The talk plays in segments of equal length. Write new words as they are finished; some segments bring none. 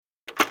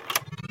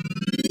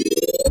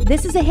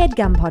This is a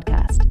HeadGum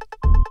podcast.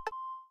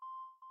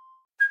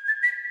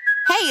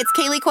 Hey, it's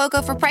Kaylee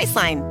Cuoco for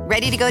Priceline.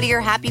 Ready to go to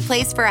your happy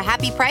place for a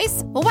happy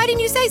price? Well, why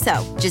didn't you say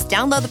so? Just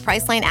download the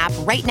Priceline app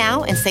right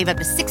now and save up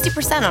to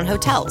 60% on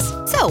hotels.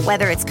 So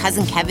whether it's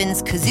Cousin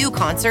Kevin's Kazoo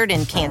Concert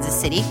in Kansas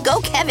City,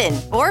 go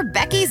Kevin, or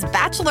Becky's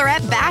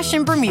Bachelorette Bash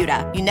in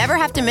Bermuda, you never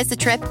have to miss a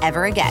trip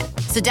ever again.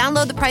 So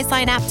download the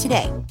Priceline app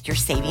today. Your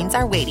savings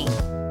are waiting.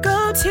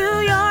 Go to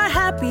your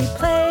happy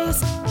place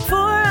for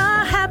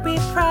a happy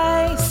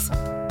price.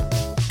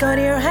 Go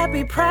to your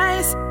happy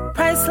price,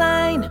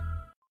 Priceline.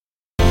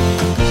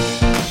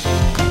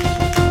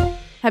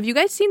 Have you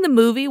guys seen the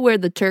movie where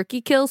the turkey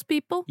kills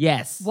people?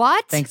 Yes.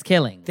 What?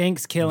 Thanksgiving.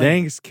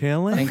 Thanksgiving.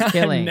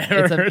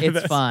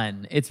 It's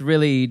fun. It's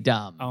really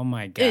dumb. Oh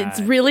my God.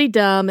 It's really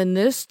dumb, and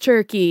this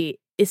turkey,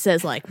 it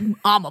says like,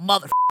 I'm a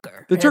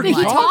motherfucker. The turkey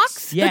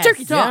talks? Yes. The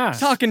turkey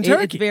talks. Yeah. Talking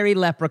turkey. It's very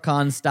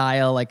Leprechaun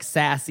style, like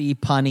sassy,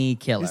 punny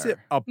killer. Is it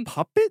a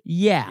puppet?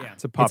 Yeah.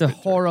 It's a puppet. It's a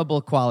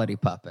horrible quality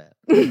puppet.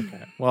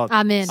 Okay. Well,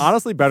 I'm in.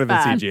 honestly, better than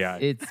Bad.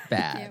 CGI. It's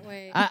bad. Can't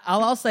wait.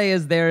 All I'll say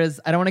is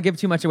I don't want to give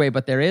too much away,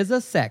 but there is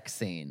a sex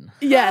scene.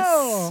 Yes.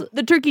 Oh.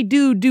 The turkey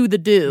do the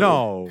do.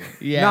 No,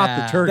 Yeah.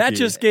 not the turkey. That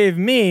just gave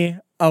me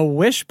a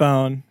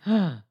wishbone.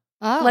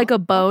 Oh, Like a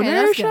boner, okay,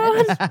 that's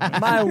Sean?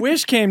 good. My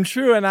wish came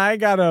true and I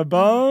got a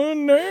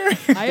boner.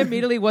 I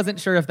immediately wasn't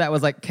sure if that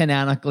was like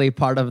canonically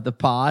part of the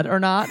pod or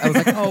not. I was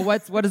like, oh,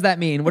 what does that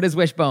mean? What is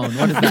wishbone?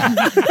 What is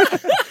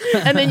that?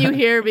 And then you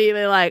hear me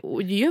be like, do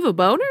you have a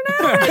boner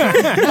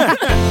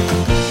now?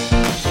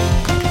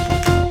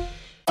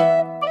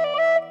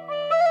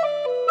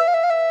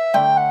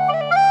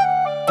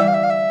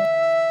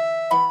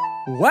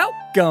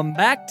 Welcome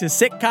back to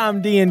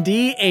Sitcom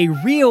D&D, a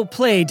real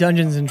play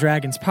Dungeons &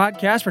 Dragons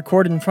podcast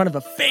recorded in front of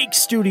a fake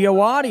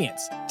studio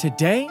audience.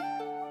 Today,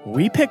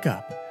 we pick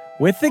up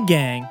with the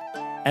gang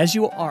as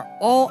you are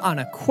all on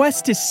a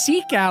quest to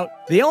seek out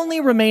the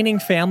only remaining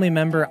family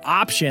member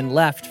option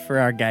left for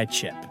our guy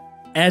Chip.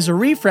 As a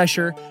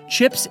refresher,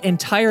 Chip's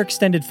entire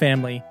extended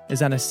family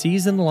is on a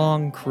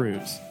season-long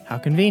cruise. How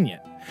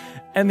convenient.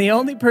 And the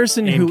only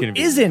person who Inconvenient.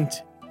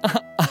 isn't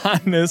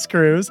on this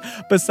cruise,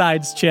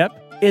 besides Chip,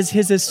 is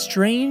his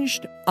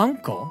estranged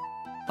uncle,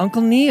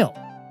 Uncle Neil.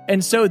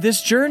 And so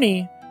this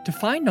journey to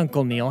find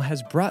Uncle Neil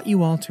has brought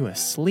you all to a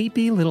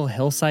sleepy little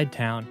hillside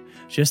town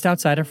just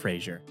outside of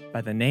Fraser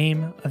by the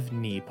name of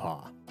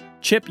Kneepaw.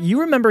 Chip, you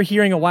remember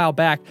hearing a while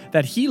back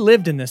that he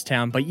lived in this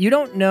town, but you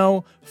don't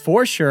know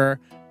for sure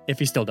if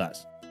he still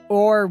does,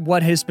 or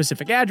what his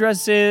specific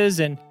address is,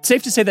 and it's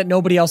safe to say that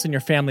nobody else in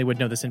your family would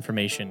know this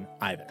information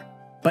either.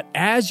 But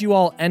as you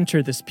all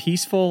enter this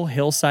peaceful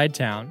hillside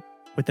town,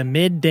 with the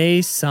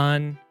midday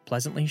sun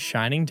pleasantly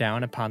shining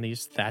down upon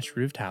these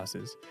thatch-roofed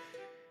houses,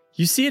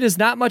 you see it as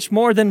not much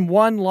more than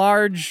one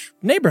large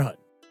neighborhood.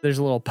 There's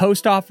a little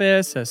post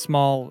office, a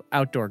small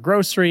outdoor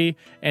grocery,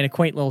 and a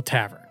quaint little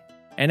tavern.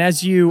 And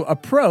as you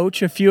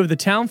approach, a few of the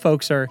town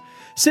folks are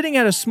sitting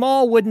at a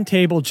small wooden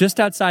table just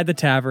outside the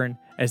tavern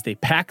as they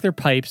pack their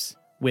pipes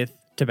with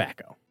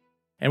tobacco.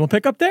 And we'll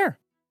pick up there.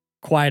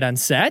 Quiet on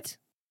set,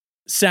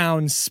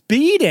 sound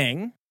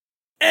speeding,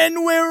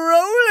 and we're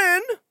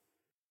rolling.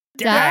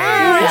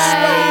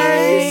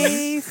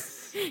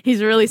 Dice.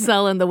 He's really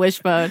selling the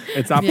wishbone.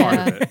 It's not part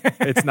of it.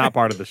 It's not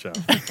part of the show.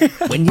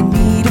 When you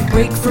need a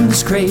break from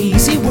this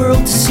crazy world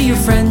to see your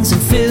friends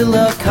and fill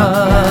a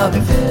cup,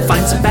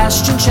 find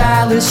Sebastian,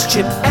 Chalice,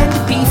 Chip,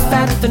 and Beef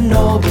at the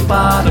Noble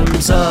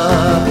Bottoms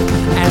Up.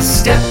 As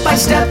step by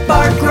step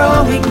our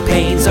growing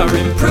pains are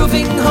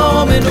improving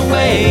home and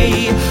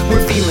away,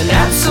 we're feeling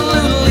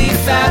absolutely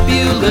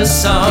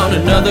fabulous on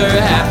another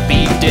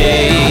happy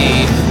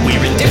day.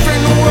 We're in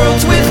different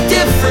worlds with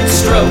different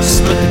strokes,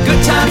 but the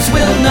good times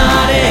will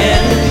not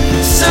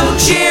end. So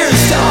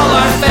cheers to all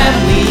our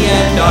family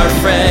and our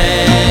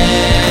friends.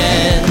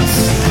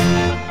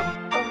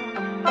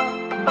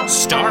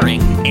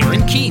 Starring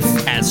Aaron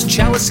Keith as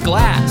Chalice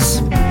Glass,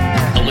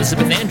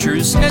 Elizabeth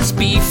Andrews as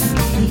Beef,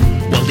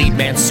 Waleed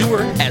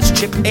Mansour as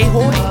Chip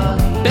Ahoy,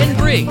 Ben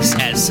Briggs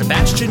as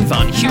Sebastian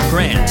von Hugh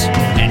Grant,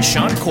 and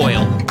Sean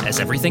Coyle as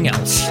everything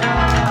else.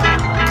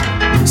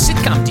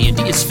 Sitcom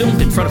D&D is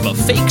filmed in front of a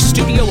fake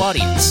studio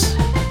audience.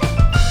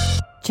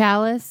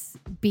 Chalice,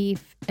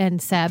 Beef,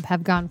 and Seb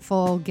have gone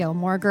full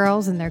Gilmore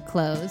Girls in their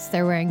clothes.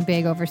 They're wearing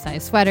big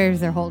oversized sweaters.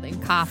 They're holding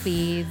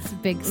coffees,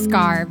 big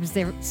scarves.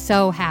 They're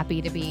so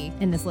happy to be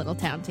in this little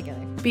town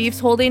together. Beef's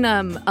holding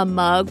a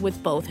mug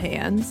with both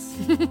hands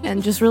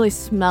and just really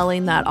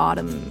smelling that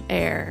autumn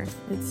air.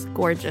 It's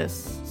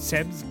gorgeous.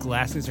 Seb's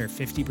glasses are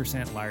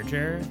 50%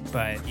 larger,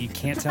 but you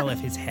can't tell if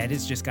his head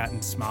has just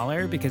gotten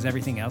smaller because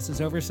everything else is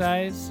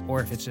oversized,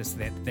 or if it's just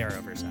that they're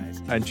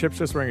oversized. And Chip's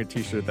just wearing a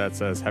t-shirt that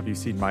says, "Have you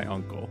seen my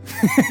uncle?"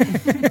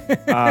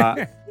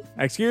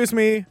 Excuse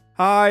me.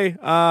 Hi.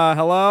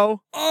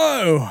 Hello?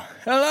 Oh,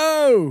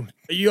 hello.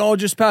 Are you all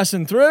just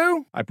passing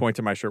through? I point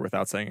to my shirt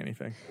without saying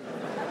anything.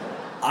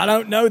 I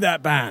don't know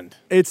that band.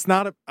 It's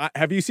not a...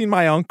 have you seen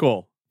my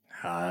uncle?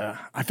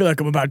 I feel like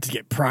I'm about to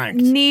get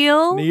pranked.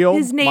 Neil? Neil,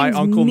 His name's my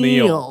uncle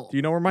Neil. Do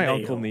you know where my Neil.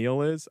 uncle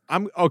Neil is?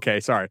 I'm okay.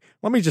 Sorry.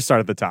 Let me just start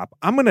at the top.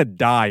 I'm gonna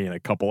die in a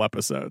couple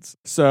episodes,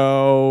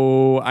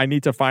 so I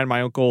need to find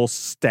my uncle's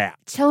stats.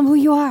 Tell him who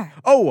you are.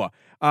 Oh,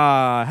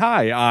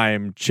 hi.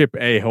 I'm Chip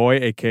Ahoy,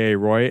 aka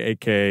Roy,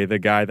 aka the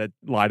guy that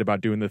lied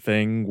about doing the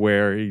thing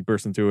where he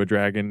burst into a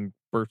dragon.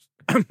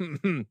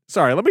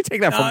 Sorry, let me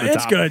take that from the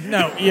It's top. good.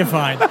 No, you're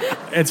fine.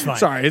 It's fine.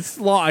 Sorry, it's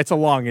long. It's a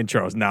long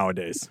intro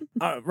nowadays.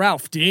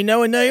 Ralph, do you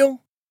know a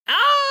Neil?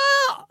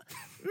 Oh,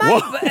 Whoa.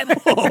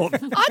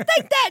 I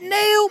think that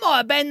Neil might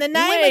have been the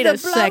name Wait of a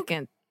the bloke.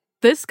 second.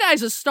 This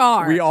guy's a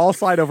star. We all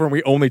slide over and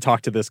we only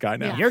talk to this guy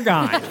now. You're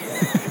gone.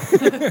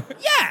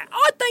 Yeah,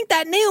 I think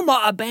that Neil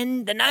might have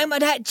been the name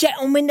of that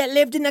gentleman that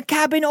lived in a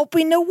cabin up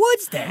in the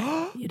woods there.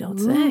 You don't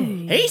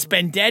say. He's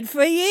been dead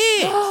for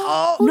years.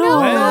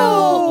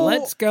 Well,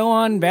 let's go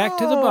on back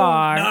to the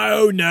bar.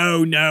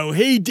 No.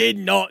 He did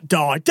not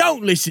die.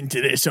 Don't listen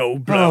to this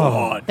old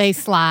blowhard. They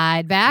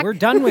slide back. We're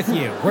done with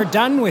you. We're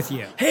done with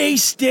you. He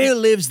still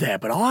lives there,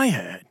 but I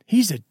heard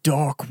he's a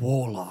dark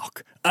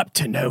warlock, up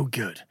to no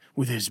good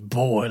with his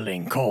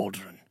boiling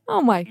cauldron.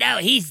 Oh my. No,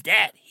 he's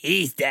dead.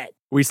 He's dead.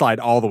 We slide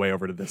all the way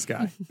over to this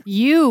guy.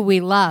 We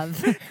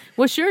love.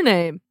 What's your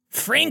name?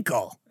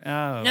 Frinkle.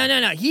 Oh.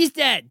 No. He's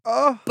dead.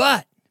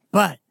 But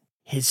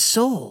his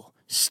soul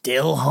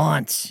still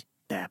haunts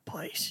that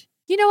place.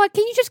 You know what?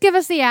 Can you just give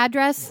us the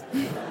address?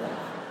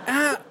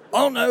 I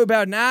don't know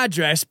about an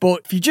address,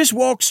 but if you just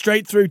walk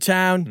straight through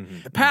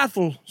town, the path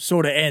will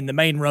sort of end, the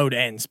main road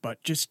ends,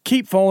 but just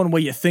keep following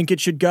where you think it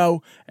should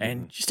go,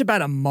 and just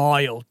about a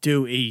mile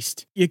due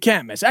east. You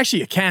can't miss. Actually,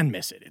 you can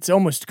miss it. It's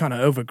almost kind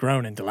of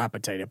overgrown and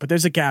dilapidated, but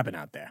there's a cabin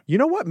out there. You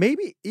know what?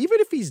 Maybe even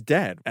if he's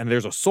dead and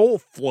there's a soul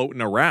floating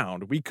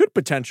around, we could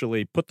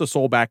potentially put the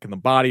soul back in the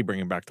body, bring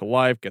him back to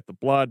life, get the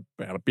blood,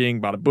 bada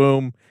bing, bada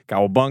boom,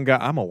 cowabunga.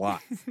 I'm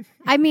alive.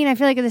 I mean, I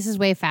feel like this is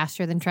way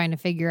faster than trying to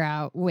figure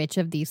out which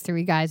of these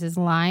three guys is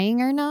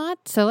lying or not.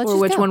 So let's Or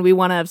just which go. one we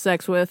want to have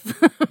sex with.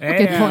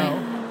 Good point.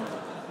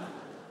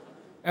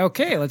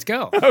 Okay, let's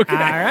go. Okay. All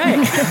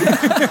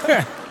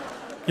right.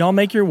 Y'all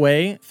make your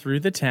way through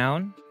the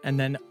town and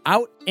then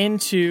out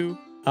into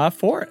a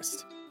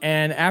forest.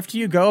 And after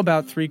you go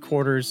about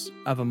 3/4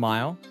 of a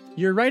mile,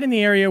 you're right in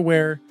the area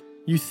where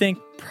you think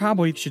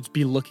probably should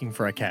be looking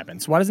for a cabin.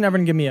 So why doesn't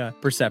everyone give me a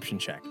perception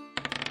check?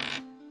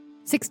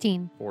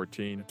 16.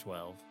 14.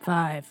 12.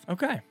 5.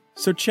 Okay.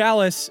 So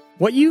Chalice,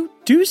 what you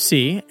do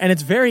see, and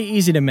it's very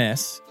easy to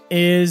miss,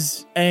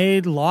 is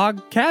a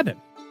log cabin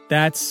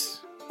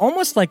that's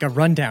almost like a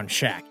rundown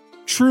shack,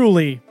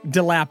 truly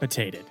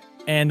dilapidated.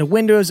 And the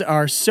windows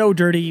are so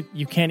dirty,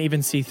 you can't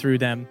even see through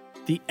them.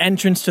 The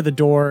entrance to the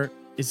door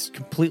is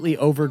completely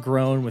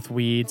overgrown with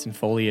weeds and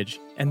foliage,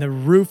 and the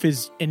roof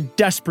is in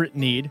desperate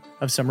need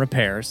of some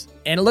repairs.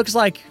 And it looks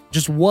like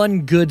just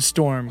one good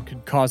storm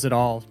could cause it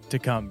all to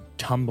come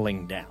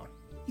tumbling down.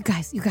 You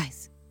guys.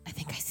 I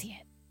think I see it.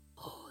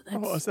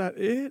 Oh, is that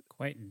it?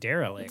 Quite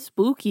derelict.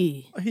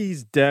 Spooky.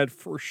 He's dead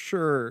for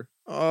sure.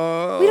 We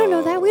don't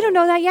know that. We don't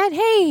know that yet.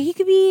 Hey, he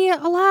could be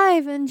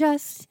alive and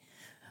just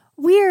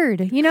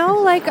weird, you know?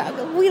 Like,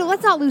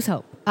 let's not lose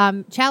hope.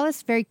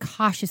 Chalice very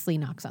cautiously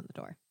knocks on the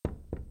door.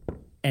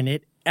 And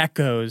it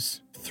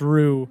echoes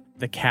through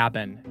the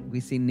cabin. We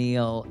see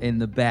Neil in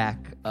the back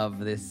of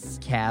this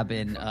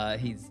cabin.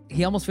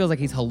 He almost feels like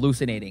he's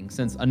hallucinating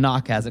since a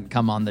knock hasn't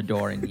come on the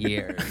door in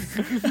years.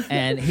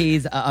 And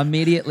he's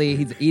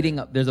he's eating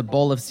up. There's a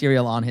bowl of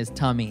cereal on his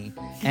tummy,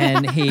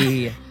 and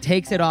he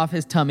takes it off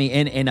his tummy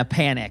in a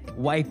panic,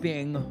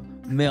 wiping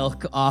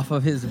milk off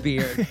of his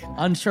beard,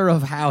 unsure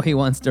of how he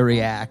wants to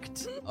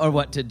react or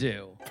what to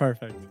do.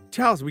 Perfect.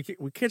 Charles, we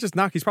can't just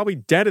knock. He's probably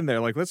dead in there.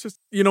 Like, let's just,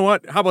 you know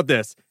what? How about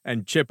this?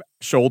 And Chip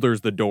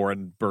shoulders the door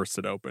and bursts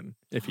it open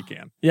if he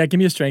can. Yeah, give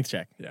me a strength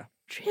check. Yeah.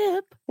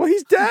 Chip, Well,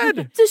 he's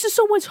dead. this is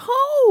someone's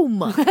home.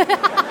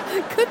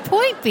 Good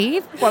point,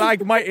 Beef. But I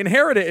might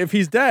inherit it if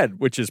he's dead,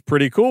 which is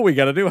pretty cool. We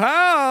got a new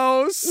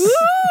house.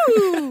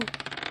 Ooh.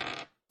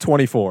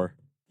 24.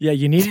 Yeah,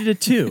 you needed a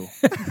 2.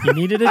 You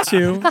needed a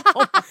 2.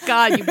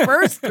 God, you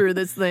burst through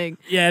this thing.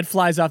 Yeah, it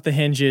flies off the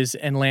hinges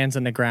and lands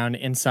on the ground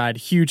inside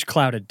huge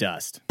cloud of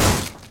dust.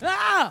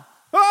 Ah!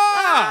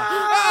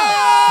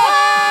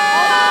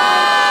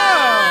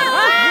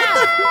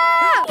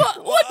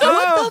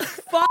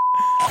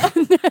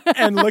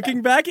 And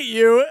looking back at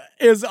you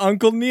is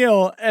Uncle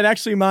Neil. And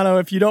actually, Mano,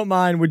 if you don't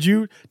mind, would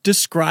you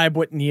describe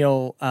what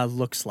Neil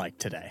looks like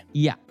today?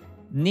 Yeah.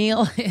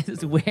 Neil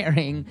is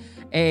wearing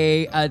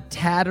a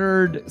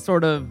tattered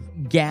sort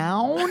of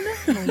gown.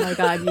 Oh my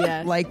God,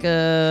 yes. Like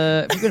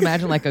if you could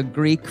imagine like a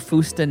Greek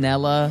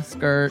fustanella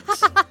skirt.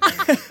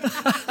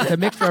 It's a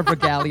mixture of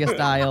regalia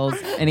styles.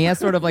 And he has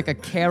sort of like a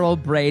Carol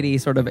Brady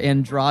sort of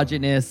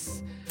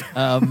androgynous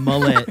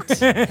mullet.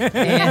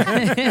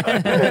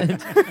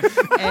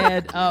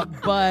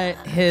 But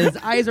his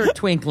eyes are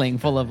twinkling,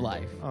 full of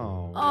life.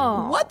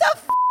 Oh. What the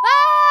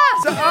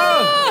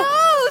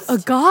A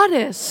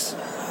goddess.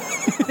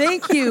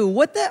 Thank you.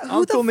 What the?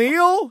 Uncle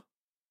Neil?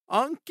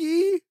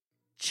 Unky?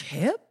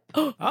 Chip?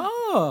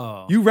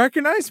 Oh. You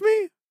recognize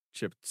me?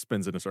 Chip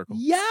spins in a circle.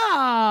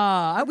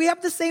 Yeah, we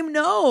have the same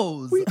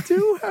nose. We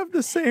do have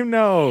the same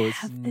nose.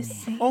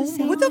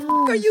 What the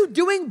fuck are you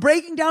doing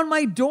breaking down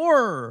my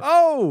door?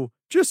 Oh,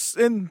 just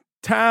in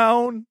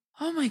town,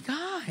 Oh my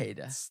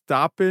God.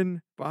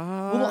 stopping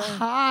by. Well,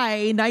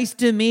 hi. Nice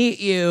to meet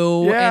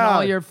you and Yeah.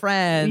 all your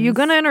friends. Are you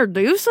gonna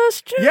introduce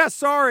us, Chip? Yeah,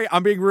 sorry,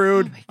 I'm being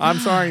rude. Oh my I'm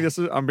God.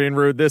 sorry. I'm being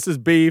rude. This is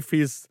Beef.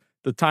 He's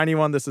the tiny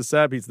one. This is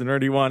Seb. He's the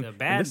nerdy one. The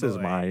bad And this is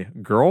boy. my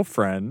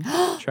girlfriend,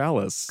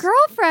 Chalice.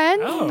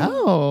 Girlfriend?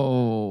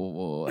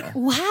 Oh.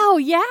 Wow,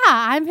 yeah,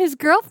 I'm his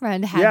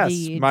girlfriend. How yes, do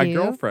you my do?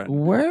 girlfriend.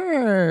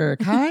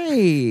 Work. Hi.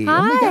 Oh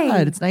my Hi.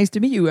 God. It's nice to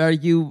meet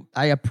you.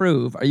 I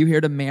approve. Are you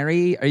here to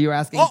marry? Are you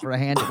asking for a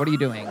hand? What are you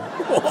doing?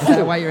 Is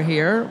that why you're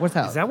here? What's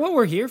up? Is that what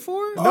we're here for?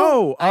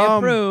 No, I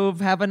approve.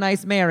 Have a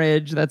nice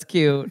marriage. That's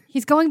cute.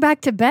 He's going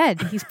back to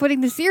bed. He's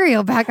putting the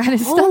cereal back on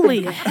his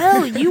Holy stomach.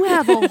 hell, you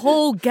have a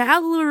whole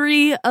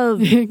gallery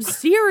of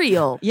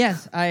cereal.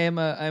 Yes, I'm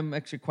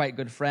actually quite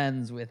good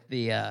friends with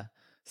the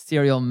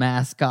cereal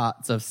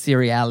mascots of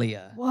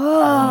Cerealia.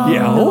 Whoa. The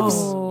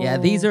elves? Yeah,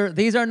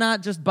 these are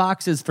not just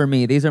boxes for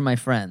me. These are my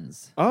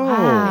friends. Oh.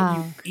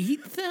 Wow.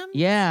 Eat them?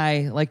 Yeah,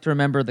 I like to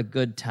remember the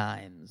good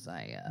times.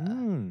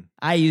 Mm.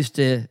 I used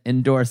to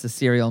endorse a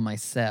cereal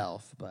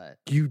myself, but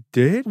You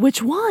did?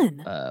 Which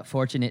one?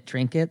 Fortunate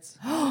Trinkets.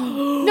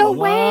 No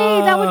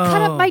way. That would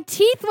cut up my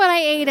teeth when I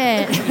ate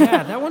it.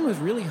 Yeah, that one was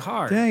really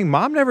hard. Dang,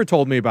 Mom never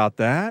told me about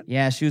that.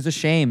 Yeah, she was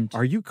ashamed.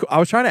 Are you? I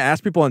was trying to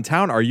ask people in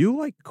town. Are you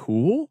like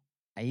cool?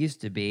 I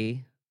used to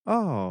be.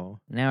 Oh.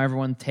 Now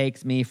everyone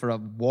takes me for a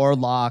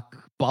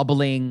warlock,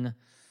 bubbling,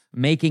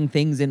 making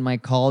things in my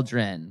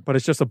cauldron. But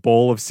it's just a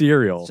bowl of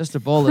cereal. It's just a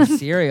bowl of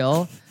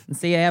cereal. And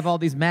see, I have all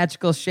these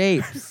magical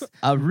shapes.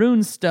 A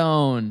rune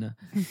stone,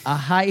 a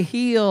high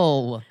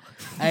heel,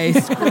 a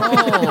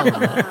scroll,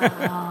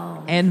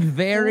 and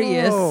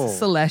various Whoa.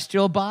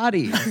 celestial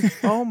bodies.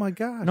 Oh my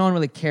god. No one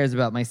really cares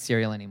about my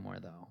cereal anymore,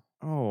 though.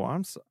 Oh,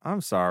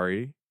 I'm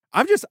sorry.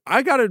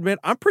 I gotta admit,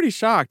 I'm pretty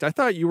shocked. I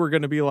thought you were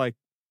gonna be like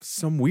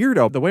some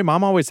weirdo. The way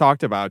Mom always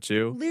talked about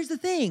you. Well, here's the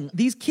thing.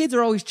 These kids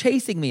are always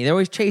chasing me. They're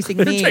always chasing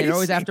me. They're They're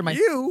always chasing after my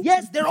you?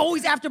 Yes, they're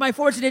always after my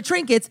fortunate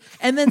trinkets.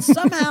 And then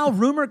somehow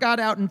rumor got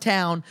out in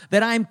town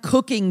that I'm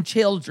cooking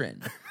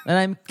children, that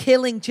I'm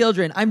killing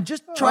children. I'm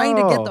just trying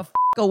to get the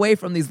away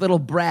from these little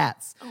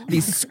brats,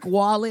 these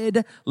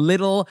squalid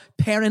little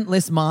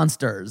parentless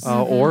monsters.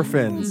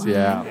 Orphans,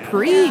 yeah.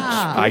 Preach.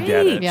 I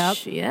get it. Yep.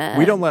 Yeah.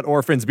 We don't let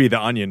orphans be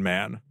the onion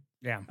man.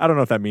 Yeah. I don't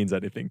know if that means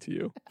anything to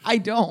you. I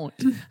don't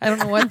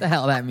know what the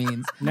hell that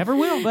means. Never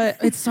will. But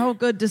it's so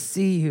good to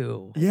see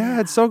you.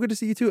 Yeah, it's so good to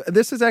see you too.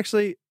 This is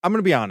actually, I'm going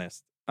to be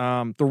honest.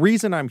 The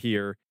reason I'm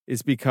here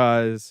is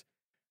because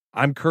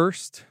I'm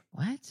cursed.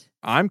 What?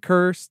 I'm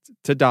cursed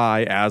to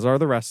die, as are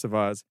the rest of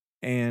us.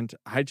 And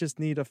I just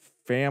need a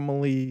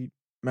family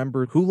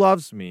member who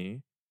loves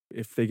me.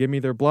 If they give me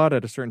their blood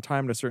at a certain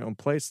time in a certain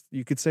place,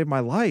 you could save my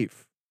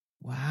life.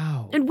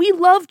 Wow. And we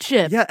love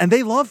Chip. Yeah, and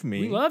they love me.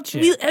 We love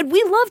Chip.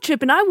 We love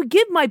Chip, and I would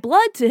give my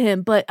blood to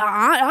him, but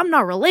I'm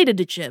not related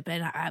to Chip.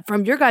 And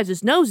from your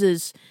guys'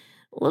 noses,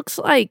 looks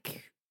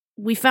like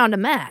we found a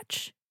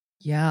match.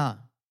 Yeah.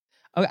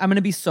 Okay, I'm going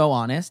to be so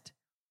honest.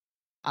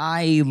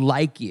 I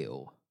like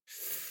you.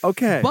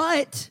 Okay.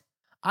 But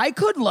I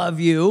could love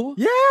you.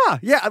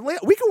 Yeah,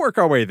 we can work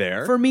our way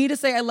there. For me to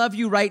say I love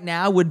you right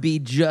now would be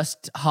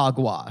just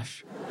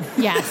hogwash.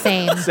 Yeah,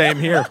 same. Same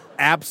here.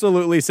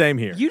 Absolutely same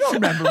here. You don't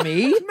remember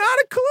me. Not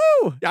a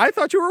clue. I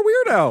thought you were a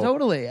weirdo.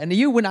 Totally. And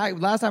you,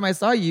 last time I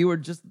saw you, you were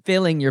just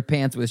filling your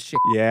pants with shit.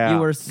 Yeah. You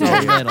were so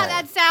little.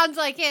 That sounds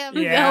like him.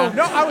 Yeah.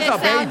 No, I was It a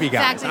sounds baby,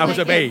 guys. exactly I was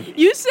like a baby.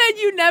 You said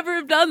you never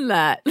have done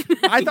that.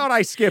 I thought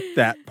I skipped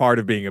that part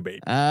of being a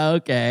baby.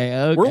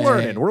 Okay. We're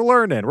learning. We're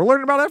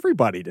learning about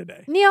everybody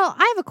today. Neil,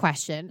 I have a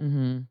question.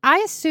 Mm-hmm. I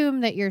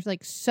assume that you're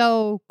like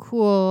so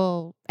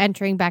cool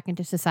entering back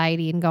into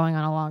society and going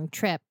on a long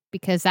trip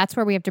because that's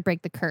where we have to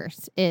break the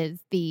curse is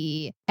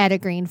the Edda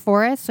Green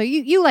Forest. So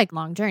you like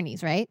long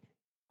journeys, right?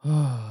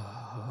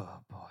 Oh,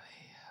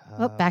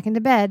 boy. Back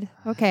into bed.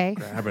 Okay.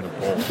 Grabbing a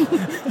bowl.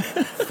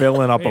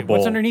 Filling up a Wait, bowl.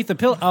 what's underneath the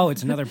pill? Oh,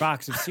 it's another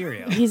box of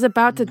cereal. He's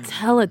about to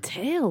tell a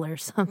tale or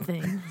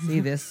something.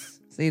 See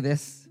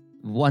this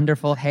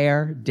wonderful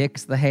hair?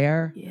 Dick's the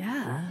hair.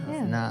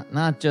 Yeah.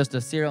 Not just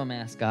a cereal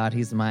mascot.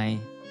 He's my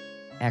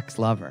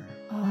ex-lover.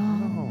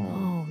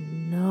 Oh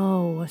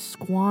no, a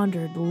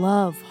squandered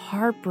love,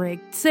 heartbreak.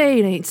 Say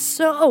it ain't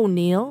so,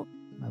 Neil.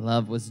 My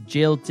love was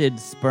jilted,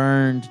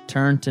 spurned,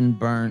 turned and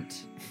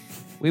burnt.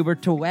 We were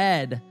to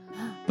wed,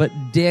 but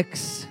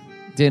Dix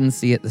didn't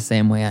see it the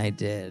same way I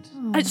did.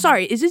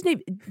 Sorry, is his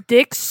name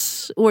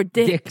Dix or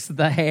Dick? Dix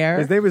the hair.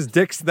 His name is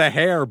Dix the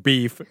Hair,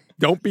 Beef.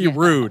 Don't be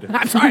rude.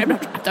 I'm sorry, I'm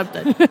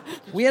not.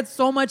 We had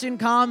so much in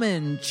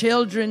common.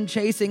 Children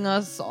chasing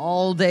us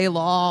all day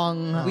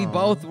long. We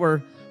both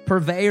were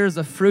purveyors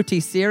of fruity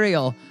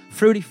cereal,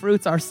 fruity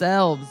fruits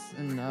ourselves.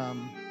 And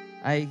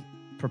I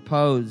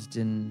proposed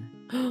and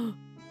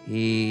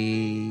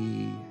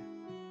he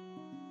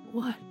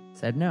What?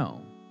 said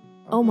no.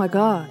 Oh my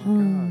God.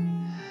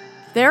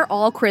 They're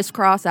all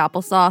crisscross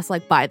applesauce,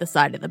 like by the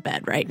side of the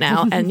bed right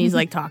now, and he's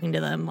like talking to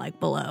them like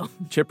below.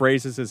 Chip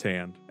raises his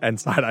hand and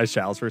side-eyes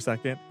Chalice for a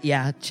second.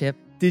 Yeah, Chip.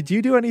 Did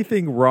you do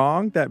anything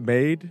wrong that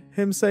made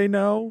him say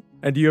no?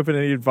 And do you have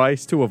any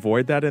advice to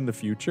avoid that in the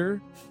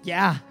future?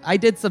 Yeah, I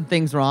did some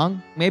things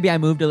wrong. Maybe I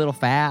moved a little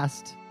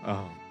fast.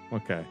 Oh,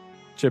 okay.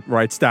 Chip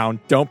writes down,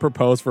 don't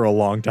propose for a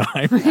long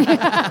time.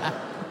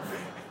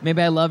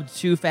 Maybe I loved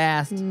too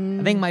fast.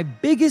 I think my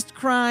biggest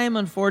crime,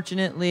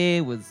 unfortunately,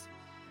 was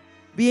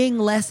being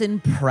less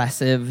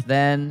impressive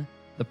than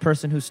the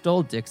person who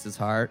stole Dix's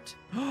heart,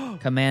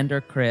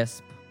 Commander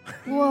Crisp.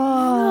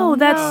 Whoa. Oh,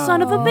 that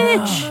son of a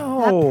bitch.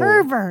 That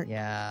pervert.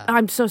 Yeah.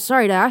 I'm so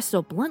sorry to ask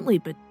so bluntly,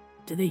 but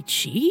do they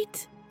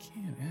cheat?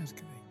 Can't ask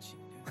if they cheated.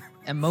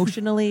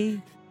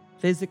 Emotionally,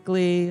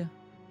 physically,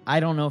 I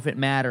don't know if it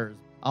matters.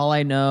 All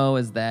I know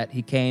is that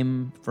he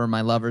came for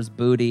my lover's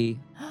booty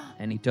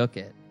and he took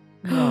it.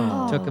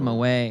 Took him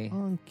away.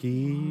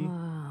 Monkey.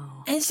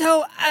 And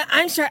so,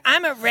 I'm sorry,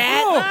 I'm a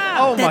rat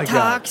Oh that my God.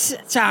 talks.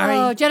 Sorry.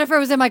 Oh, Jennifer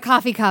was in my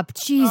coffee cup.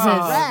 Jesus.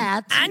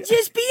 I'm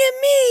just being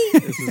me.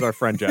 This is our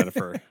friend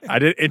Jennifer. I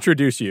didn't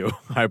introduce you.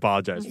 I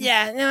apologize.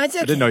 Yeah, no, it's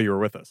okay. I didn't know you were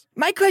with us.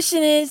 My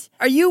question is,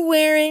 are you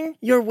wearing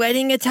your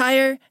wedding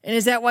attire? And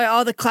is that why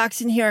all the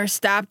clocks in here are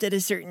stopped at a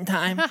certain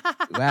time?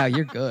 Wow,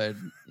 you're good.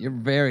 You're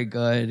very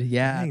good.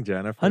 Yeah. Dang,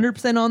 Jennifer.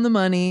 100% on the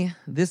money.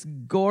 This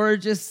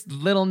gorgeous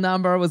little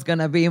number was going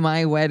to be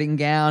my wedding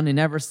gown. And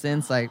ever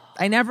since, I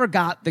never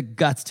got the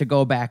guts to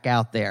go back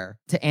out there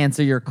to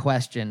answer your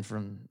question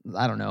from,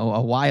 I don't know,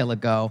 a while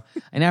ago.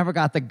 I never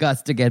got the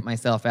guts to get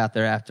myself out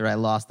there after I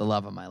lost the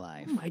love of my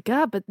life. Oh my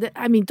God, but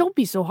don't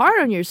be so hard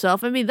on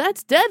yourself. I mean,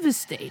 that's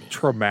devastating.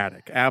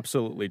 Traumatic.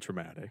 Absolutely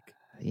traumatic.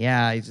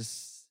 Yeah, I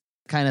just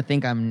kind of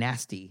think I'm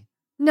nasty.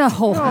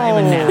 No. I'm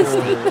a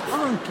nasty.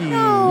 Monkey.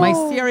 My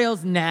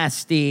cereal's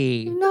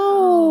nasty.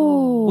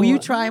 No. Will you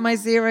try my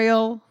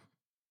cereal?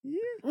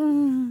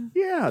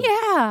 Yeah.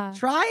 Yeah.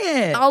 Try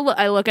it.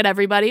 I look at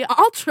everybody.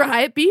 I'll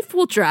try it. Beef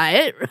will try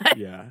it. Right?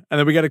 Yeah. And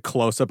then we get a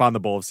close-up on the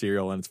bowl of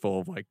cereal, and it's full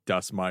of, like,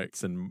 dust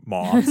mites and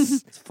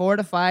moths. It's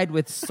fortified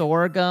with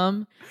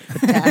sorghum,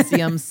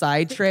 potassium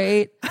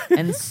citrate,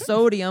 and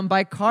sodium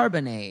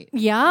bicarbonate.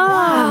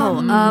 Yeah.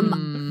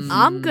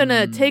 I'm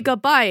gonna take a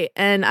bite,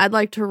 and I'd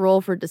like to roll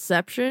for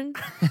deception.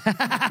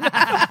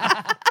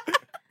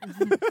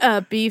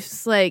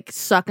 Beef's like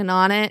sucking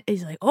on it.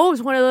 He's like, "Oh,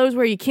 it's one of those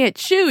where you can't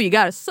chew; you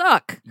gotta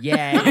suck."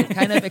 Yeah, it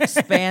kind of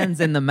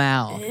expands in the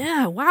mouth.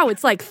 Yeah, wow,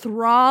 it's like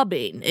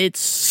throbbing.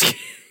 It's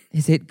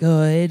Is it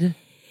good?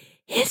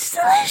 it's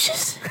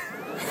delicious.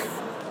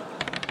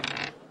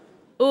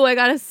 Oh, I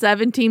got a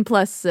 17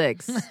 plus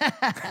 6.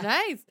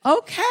 Nice.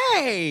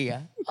 Okay.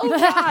 All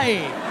right.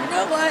 You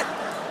know what?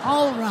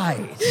 All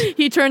right.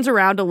 He turns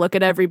around to look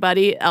at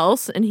everybody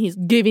else, and he's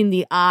giving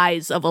the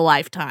eyes of a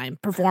lifetime,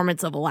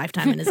 performance of a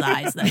lifetime in his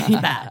eyes. That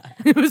was bad.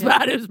 It was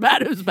bad. It was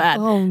bad. It was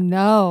bad. Oh,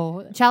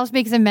 no. Chalice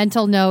makes a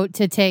mental note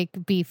to take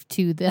Beef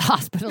to the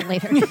hospital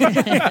later. I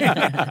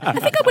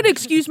think I'm going to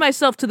excuse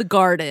myself to the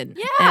garden.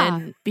 Yeah.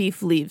 And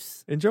Beef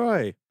leaves.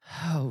 Enjoy.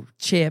 Oh,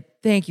 Chip,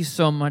 thank you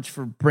so much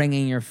for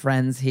bringing your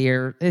friends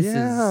here.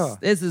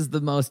 This is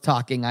the most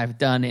talking I've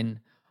done in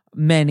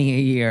many a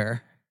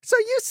year. So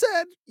you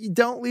said you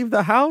don't leave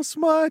the house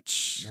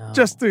much? No.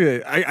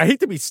 I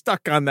hate to be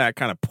stuck on that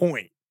kind of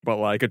point, but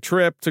like a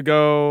trip to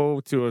go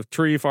to a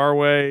tree far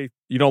away,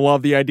 you don't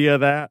love the idea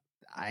of that?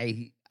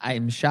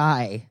 I'm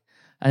shy.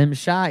 I'm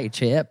shy,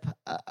 Chip,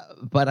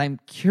 but I'm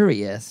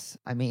curious.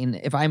 I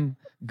mean, if I'm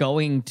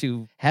going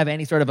to have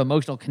any sort of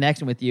emotional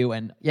connection with you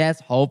and, yes,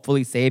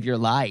 hopefully save your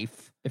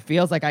life, it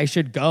feels like I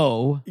should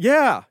go.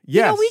 Yeah,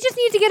 yes. You know, we just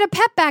need to get a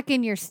pep back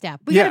in your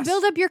step. We got to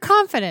build up your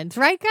confidence,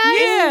 right, guys?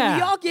 Yeah.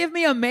 Y'all give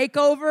me a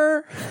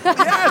makeover?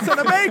 Yes, and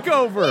a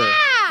makeover.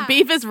 Yeah.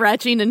 Beef is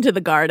retching into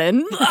the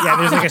garden. Yeah,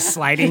 there's like a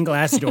sliding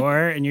glass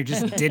door, and you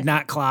just did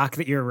not clock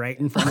that you're right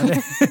in front of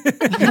it.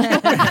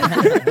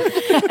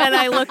 And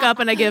I look up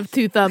and I give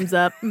 2 thumbs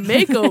up.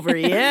 Makeover,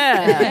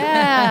 yeah.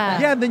 Yeah.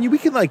 Yeah, and then you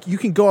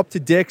can go up to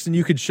Dick's and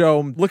you can show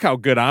him, look how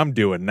good I'm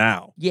doing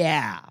now.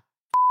 Yeah.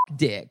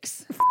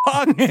 Dicks.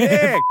 Fuck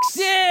Dick's.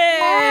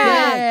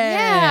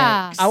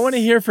 Yeah. I want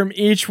to hear from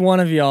each one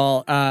of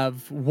y'all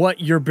of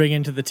what you're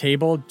bringing to the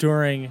table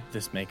during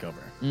this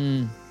makeover.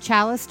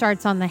 Chalice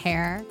starts on the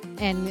hair,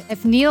 and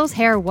if Neil's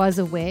hair was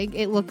a wig,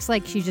 it looks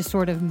like she just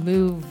sort of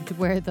moved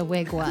where the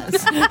wig was.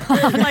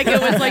 Like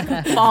it was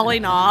like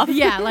falling off.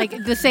 Yeah,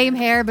 like the same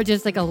hair, but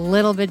just like a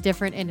little bit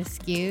different and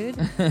askewed.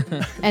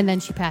 And then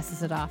she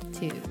passes it off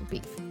to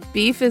Beef.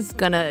 Beef is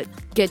gonna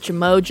get your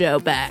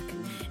mojo back.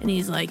 And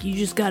he's like, you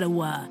just gotta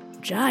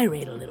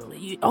gyrate a little.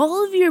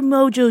 All of your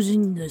mojo's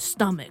in the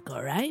stomach,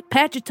 all right?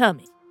 Pat your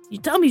tummy.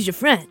 Your tummy's your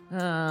friend.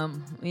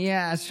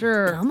 Yeah,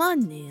 sure. Come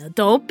on, Neil.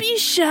 Don't be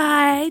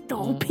shy.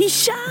 Don't be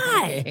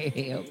shy.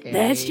 Okay.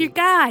 That's your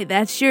guy.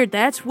 That's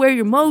where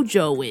your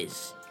mojo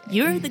is.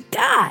 You're the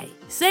guy.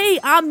 Say,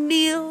 I'm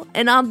Neil,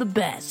 and I'm the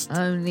best.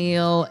 I'm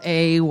Neil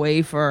A.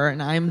 Wafer,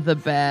 and I'm the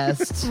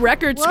best.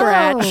 Record Whoa,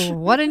 scratch.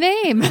 what a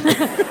name.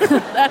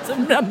 That's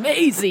an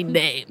amazing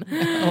name.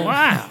 Oh,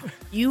 wow.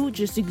 You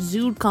just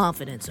exude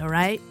confidence, all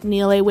right?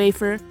 Neil A.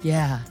 Wafer,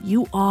 Yeah.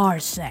 you are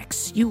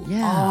sex. You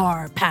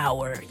are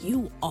power.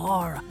 You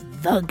are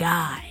the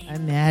guy.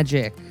 I'm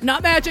magic.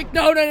 Not magic.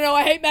 No.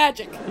 I hate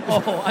magic.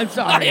 Oh, I'm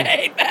sorry. I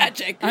hate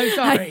magic. I'm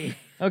sorry.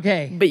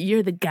 Okay. But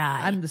you're the guy.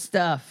 I'm the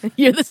stuff.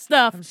 You're the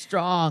stuff. I'm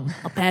strong.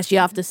 I'll pass you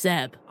off to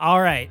Seb.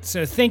 All right.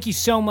 So thank you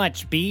so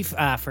much, Beef,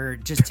 for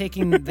just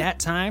taking that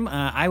time.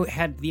 I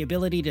had the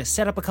ability to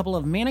set up a couple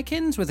of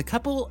mannequins with a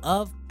couple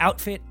of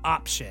outfit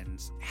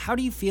options. How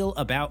do you feel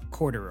about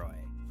corduroy?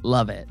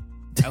 Love it.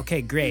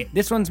 Okay, great.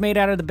 This one's made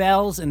out of the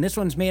bells, and this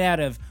one's made out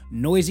of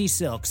noisy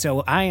silk.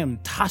 So I am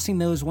tossing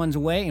those ones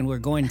away, and we're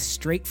going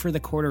straight for the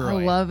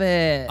corduroy. I love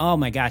it. Oh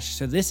my gosh.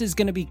 So this is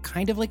going to be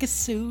kind of like a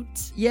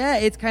suit. Yeah,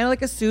 it's kind of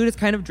like a suit. It's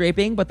kind of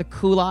draping, but the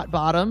culotte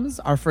bottoms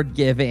are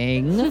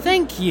forgiving.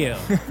 Thank you.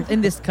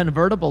 In this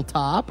convertible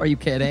top, are you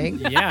kidding?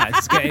 Yeah,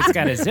 it's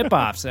got a zip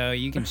off, so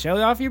you can show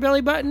off your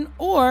belly button,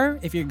 or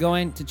if you're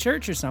going to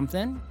church or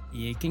something,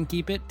 you can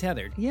keep it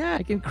tethered. Yeah,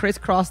 I can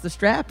crisscross the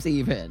straps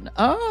even.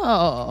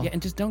 Oh. Yeah, and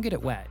just don't get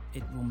it wet.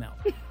 It will melt.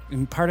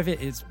 And part of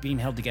it is being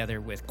held together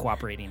with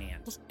cooperating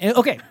hands.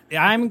 Okay,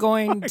 I'm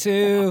going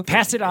to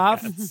pass it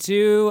off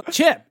to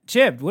Chip.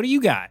 Chip, what do you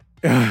got?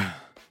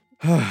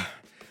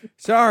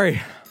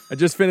 Sorry, I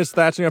just finished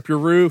thatching up your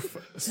roof,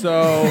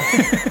 so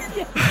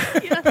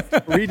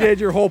redid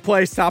your whole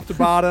place top to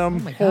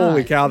bottom. my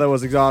Holy God. cow, that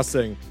was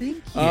exhausting.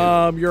 Thank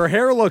you. Your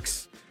hair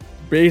looks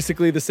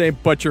basically the same,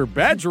 but your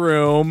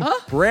bedroom,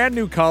 brand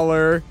new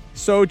color,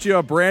 sewed you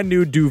a brand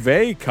new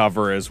duvet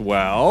cover as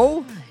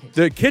well.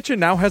 The kitchen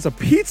now has a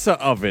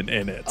pizza oven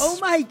in it. Oh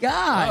my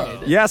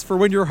God. Yes, for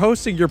when you're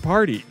hosting your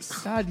parties.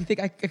 God, do you think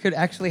I could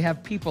actually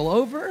have people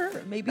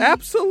over? Maybe?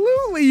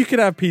 Absolutely, you can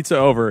have pizza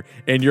over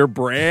in your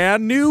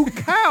brand new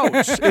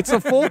couch. It's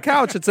a full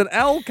couch. It's an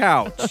L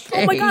couch.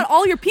 Oh my God,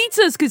 all your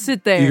pizzas could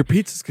sit there. Your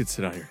pizzas could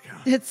sit on your couch.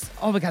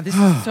 Oh my God, this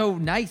is so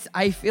nice.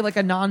 I feel like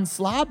a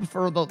non-slob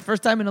for the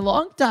first time in a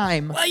long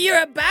time. Well,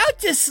 you're about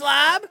to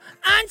slob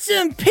on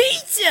some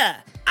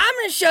pizza. I'm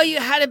going to show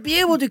you how to be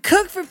able to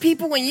cook for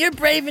people when you're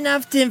brave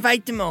enough to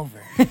invite them over.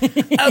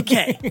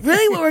 Okay,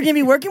 really what we're going to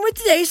be working with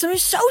today is something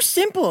so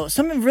simple,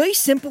 something really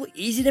simple,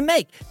 easy to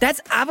make.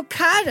 That's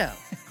avocado.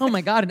 Oh my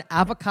God, an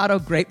avocado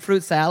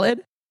grapefruit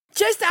salad?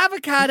 Just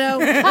avocado.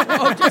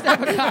 Oh, just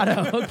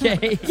avocado.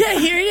 Okay. Yeah,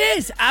 here it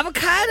is,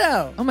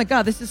 avocado. Oh my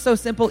God, this is so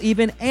simple.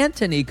 Even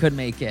Anthony could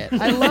make it.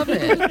 I love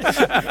it.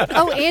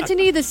 Oh,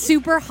 Anthony, the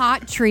super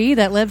hot tree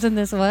that lives in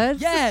this woods?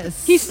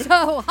 Yes. He's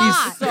so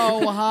hot. He's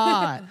so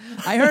hot.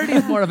 I heard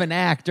he's more of an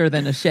actor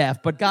than a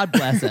chef, but God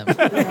bless him.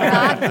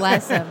 God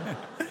bless him.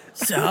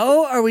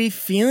 So, are we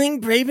feeling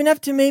brave enough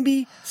to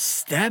maybe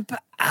step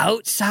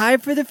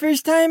outside for the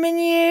first time in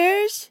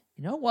years?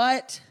 You know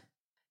what?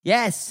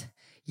 Yes.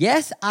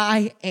 Yes,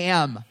 I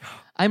am.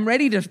 I'm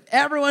ready to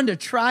everyone to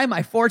try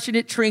my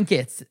fortunate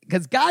trinkets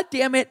because God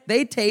damn it,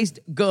 they taste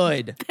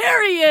good.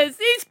 There he is.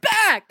 He's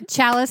back.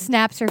 Chalice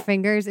snaps her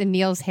fingers and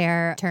Neil's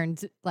hair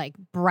turns like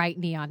bright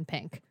neon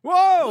pink.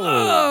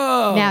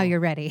 Whoa! Now you're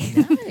ready.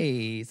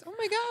 Nice. Oh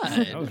my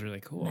That God. was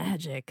really cool.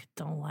 Magic.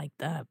 Don't like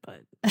that,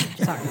 but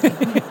sorry.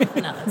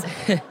 No, that's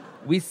okay.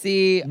 We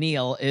see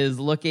Neil is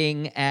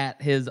looking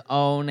at his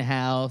own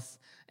house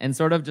and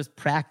sort of just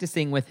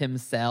practicing with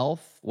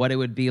himself what it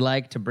would be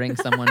like to bring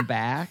someone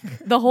back.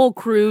 The whole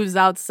crew's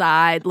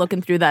outside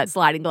looking through that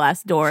sliding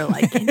glass door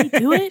like, can he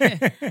do it?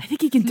 I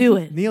think he can do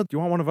it. Neil, do you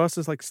want one of us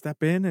to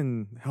step in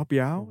and help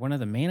you out? One of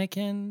the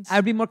mannequins.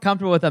 I'd be more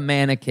comfortable with a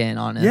mannequin,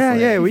 honestly.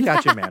 Yeah, we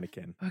got your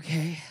mannequin.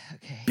 Okay.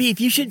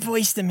 Beef, you should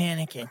voice the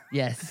mannequin.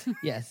 Yes.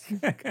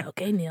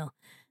 Okay, Neil.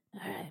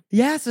 All right.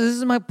 Yeah, so this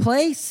is my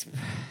place.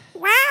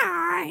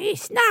 Wow,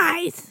 it's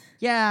nice.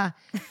 Yeah,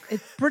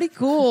 it's pretty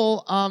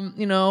cool.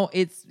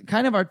 It's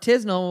kind of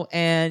artisanal,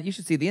 and you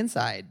should see the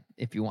inside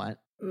if you want.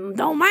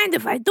 Don't mind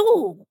if I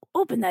do.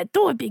 Open that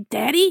door, Big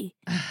Daddy.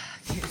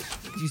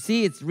 You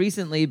see, it's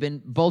recently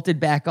been bolted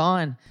back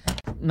on.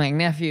 My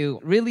nephew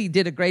really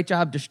did a great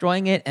job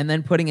destroying it and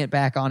then putting it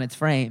back on its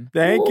frame.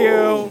 Thank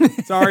you.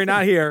 Sorry,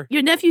 not here.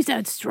 Your nephew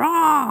sounds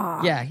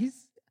strong. Yeah,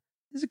 he's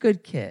a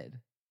good kid.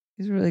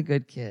 He's a really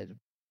good kid.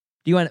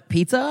 Do you want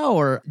pizza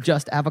or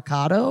just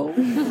avocado?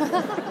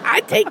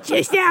 I take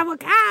just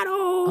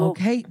avocado.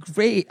 Okay,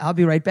 great. I'll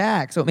be right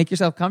back. So make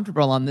yourself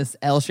comfortable on this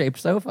L-shaped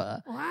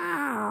sofa.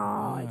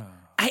 Wow.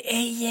 I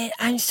ate it.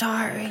 I'm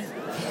sorry.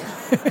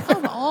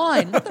 Come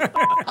on. What the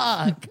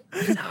fuck?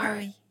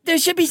 Sorry. There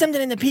should be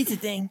something in the pizza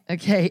thing.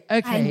 Okay.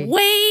 I'm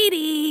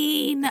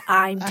waiting.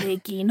 I'm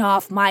taking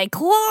off my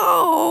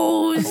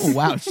clothes. Oh,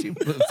 wow, she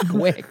moves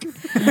quick. Be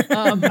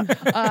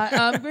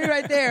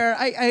right there.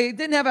 I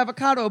didn't have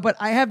avocado, but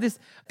I have this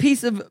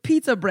piece of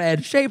pizza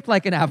bread shaped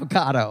like an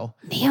avocado.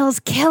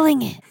 Neil's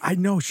killing it. I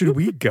know. Should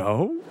we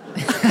go?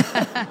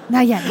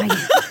 Not yet.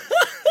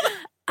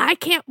 I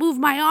can't move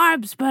my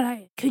arms,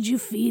 but could you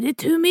feed it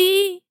to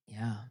me?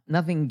 Yeah,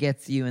 nothing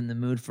gets you in the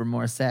mood for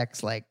more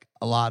sex like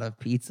a lot of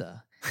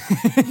pizza.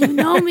 You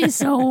know me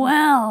so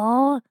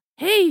well.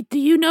 Hey, do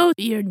you know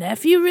your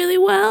nephew really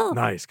well?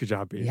 Nice. Good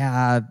job, B.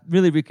 Yeah,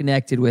 really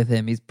reconnected with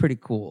him. He's pretty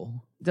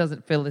cool.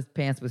 doesn't fill his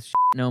pants with shit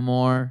no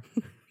more.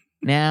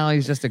 Now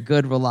he's just a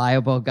good,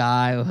 reliable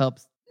guy who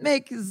helps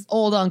make his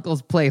old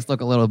uncle's place look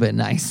a little bit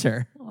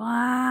nicer.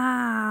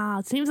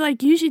 Wow. Seems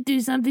like you should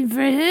do something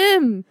for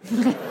him.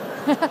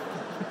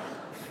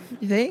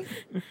 You think?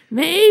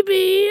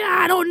 Maybe.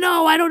 I don't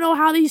know. I don't know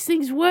how these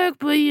things work,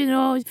 but,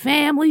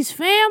 family's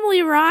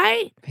family,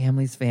 right?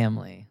 Family's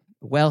family.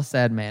 Well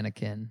said,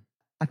 mannequin.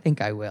 I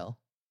think I will.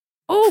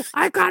 Oh,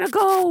 I gotta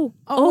go.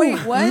 Oh, wait,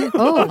 what?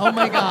 Oh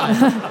my God.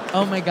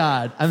 Oh my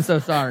God. I'm so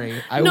sorry.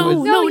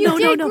 No, you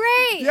did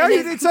great. Yeah,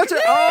 you did such a...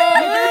 Oh,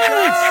 good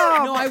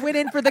job. No, I went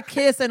in for the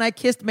kiss and I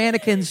kissed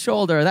mannequin's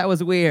shoulder. That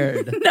was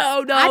weird.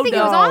 No. I think it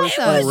was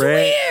awesome. It was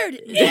weird.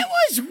 It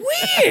was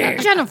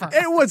weird. Jennifer.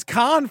 It was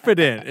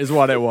confident is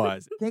what it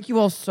was. Thank you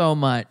all so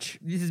much.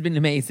 This has been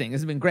amazing.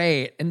 This has been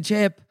great. And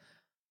Chip,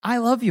 I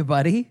love you,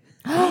 buddy.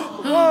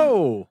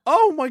 Whoa.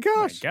 Oh, my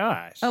gosh.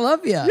 Gosh. I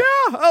love you. Yeah,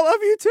 I love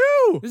you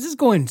too. This is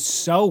going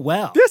so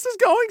well. This is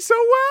going so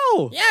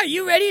well. Yeah, are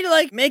you ready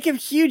to make a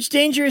huge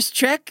dangerous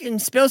trek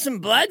and spill some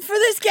blood for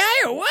this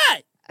guy or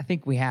what? I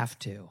think we have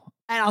to.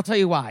 And I'll tell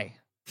you why.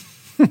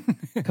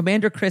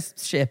 Commander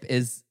Crisp's ship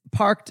is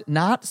parked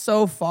not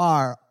so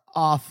far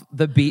off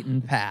the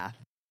beaten path.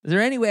 Is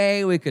there any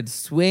way we could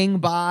swing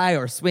by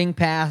or swing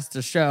past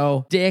to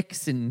show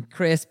Dix and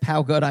Crisp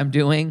how good I'm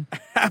doing?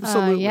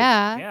 Absolutely.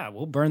 Yeah. Yeah,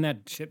 we'll burn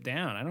that ship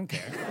down. I don't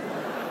care.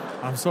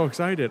 I'm so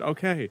excited.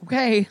 Okay.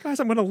 Okay. Guys,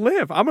 I'm going to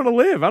live. I don't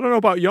know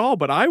about y'all,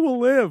 but I will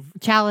live.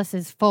 Chalice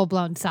is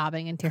full-blown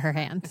sobbing into her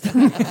hands.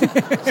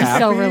 She's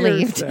so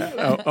relieved.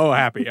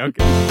 Happy.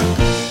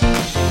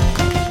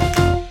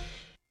 Okay.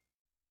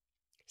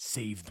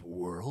 Save the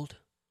world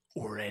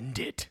or end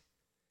it.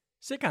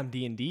 Sitcom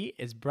D&D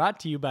is brought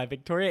to you by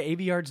Victoria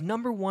Aveyard's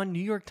 #1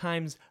 New York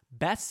Times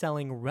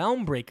best-selling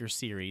Realmbreaker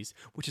series,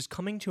 which is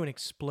coming to an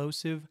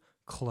explosive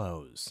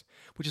close,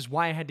 which is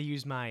why I had to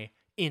use my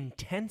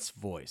intense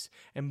voice.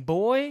 And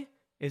boy,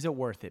 is it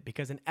worth it,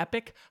 because an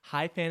epic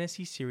high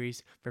fantasy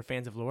series for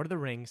fans of Lord of the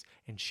Rings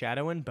and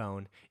Shadow and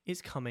Bone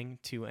is coming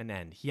to an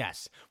end.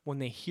 Yes, when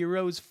the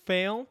heroes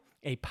fail,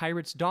 a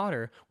pirate's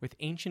daughter with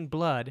ancient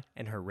blood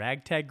and her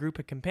ragtag group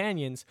of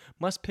companions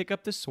must pick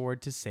up the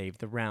sword to save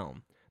the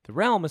realm. The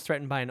realm is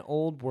threatened by an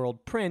old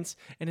world prince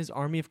and his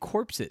army of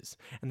corpses,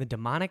 and the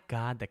demonic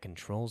god that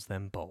controls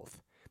them both.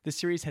 This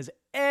series has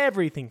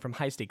everything from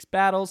high-stakes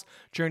battles,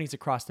 journeys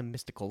across the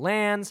mystical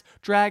lands,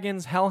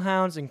 dragons,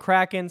 hellhounds, and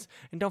krakens,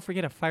 and don't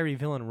forget a fiery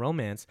villain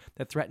romance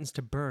that threatens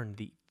to burn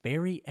the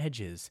very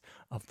edges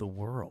of the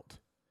world.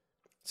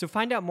 So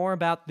find out more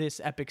about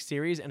this epic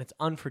series and its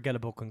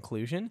unforgettable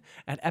conclusion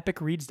at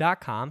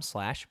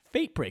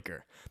epicreads.com/fatebreaker.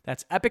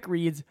 That's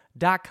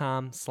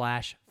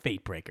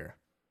epicreads.com/fatebreaker.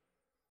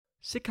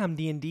 Sitcom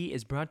D&D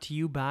is brought to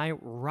you by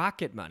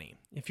Rocket Money.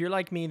 If you're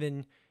like me,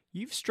 then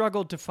you've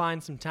struggled to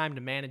find some time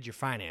to manage your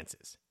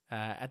finances.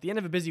 At the end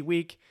of a busy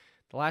week,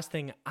 the last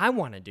thing I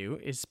want to do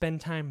is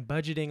spend time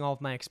budgeting all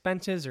of my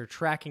expenses or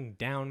tracking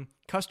down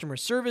customer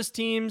service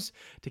teams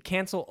to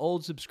cancel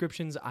old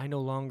subscriptions I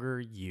no longer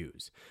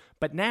use.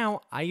 But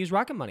now I use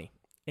Rocket Money,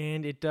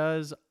 and it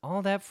does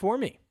all that for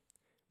me.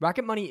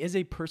 Rocket Money is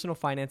a personal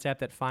finance app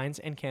that finds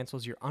and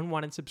cancels your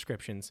unwanted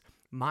subscriptions,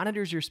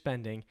 monitors your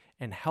spending,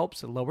 and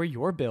helps lower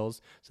your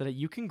bills so that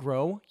you can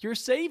grow your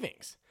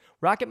savings.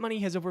 Rocket Money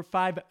has over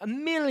 5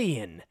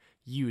 million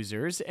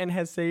users and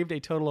has saved a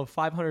total of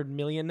 $500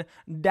 million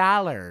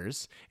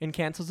in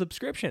canceled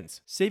subscriptions,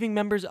 saving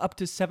members up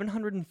to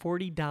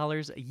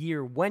 $740 a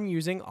year when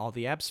using all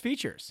the app's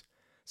features.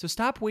 So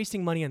stop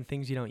wasting money on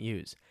things you don't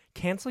use.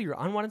 Cancel your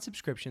unwanted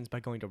subscriptions by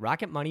going to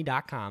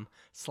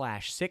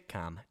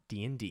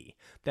rocketmoney.com/sitcomdnd.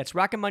 That's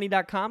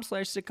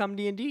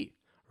rocketmoney.com/sitcomdnd.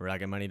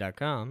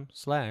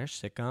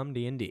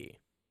 rocketmoney.com/sitcomdnd.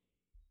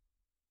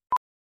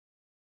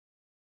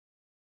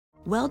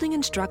 Welding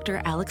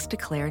instructor Alex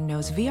DeClaire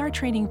knows VR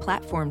training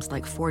platforms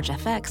like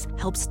ForgeFX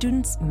help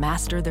students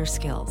master their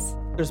skills.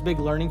 There's a big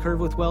learning curve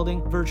with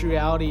welding. Virtual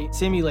reality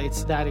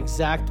simulates that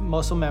exact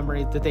muscle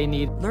memory that they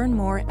need. Learn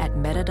more at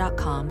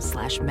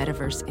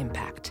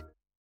meta.com/metaverseimpact.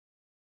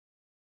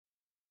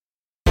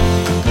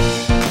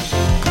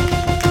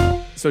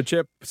 So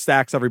Chip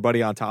stacks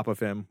everybody on top of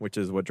him, which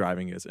is what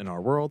driving is in our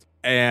world,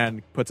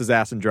 and puts his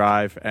ass in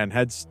drive and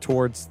heads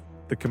towards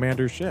the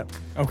commander's ship.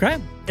 Okay.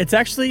 It's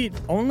actually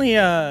only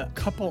a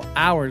couple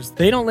hours.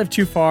 They don't live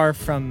too far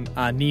from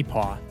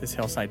Nepaw, this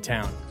hillside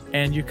town.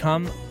 And you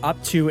come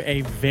up to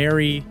a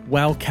very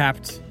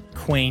well-kept,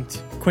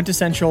 quaint,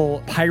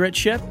 quintessential pirate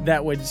ship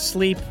that would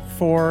sleep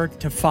 4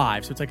 to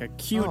 5. So it's like a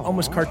cute,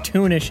 almost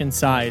cartoonish in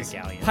size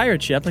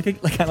pirate ship, like a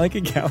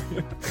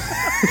galleon.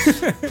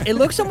 It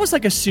looks almost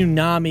like a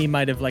tsunami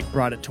might have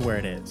brought it to where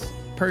it is.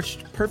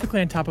 Perched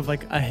perfectly on top of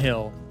a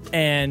hill.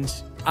 And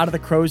out of the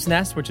crow's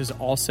nest, which is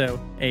also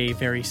a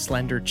very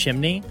slender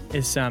chimney,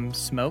 is some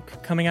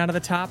smoke coming out of the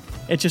top.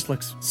 It just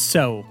looks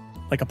so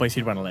like a place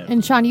you'd want to live.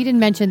 And Sean, you didn't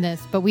mention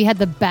this, but we had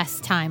the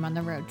best time on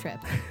the road trip.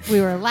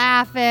 We were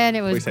laughing.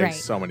 It was We sang great.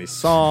 so many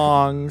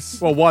songs.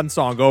 Well, one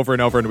song over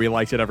and over, and we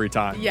liked it every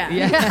time. Yeah.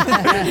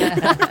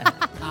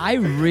 I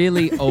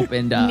really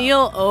opened up.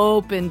 Neil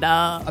opened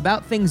up.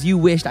 About things you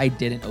wished I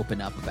didn't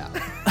open up about.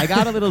 I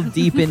got a little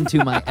deep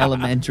into my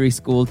elementary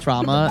school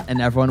trauma,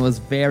 and everyone was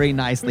very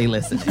nicely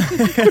listening.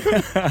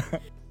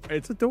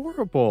 It's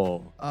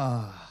adorable.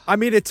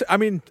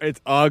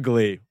 It's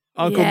ugly.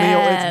 Uncle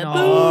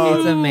Neil,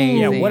 it's amazing.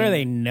 Yeah, what are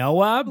they,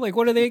 Noah? Like,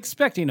 what are they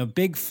expecting? A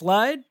big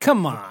flood?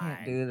 Come on.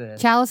 Do this.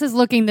 Chalice is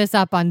looking this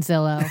up on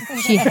Zillow.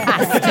 She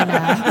has to know.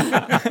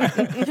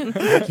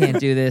 I can't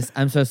do this.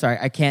 I'm so sorry.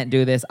 I can't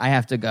do this. I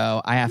have to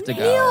go.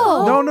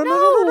 No.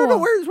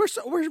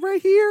 We're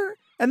right here.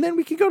 And then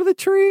we can go to the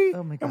tree.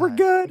 Oh my God. And we're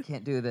good. I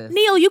can't do this.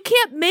 Neil, you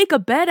can't make a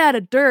bed out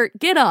of dirt.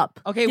 Get up.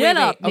 Okay, Get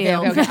wait. up,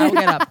 Neil. Okay. I'll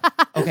get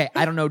up. Okay,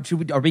 I don't know.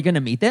 Are we going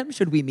to meet them?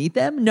 Should we meet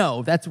them?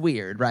 No, that's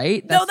weird,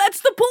 right? No,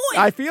 that's the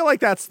point. I feel like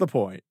that's the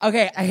point.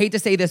 Okay, I hate to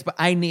say this, but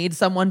I need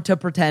someone to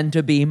pretend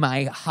to be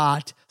my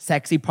hot,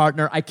 sexy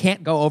partner. I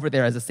can't go over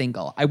there as a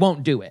single. I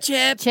won't do it.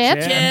 Chip.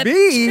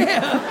 B.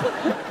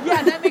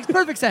 Yeah, that makes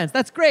perfect sense.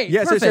 That's great.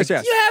 Yes. You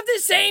have the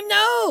same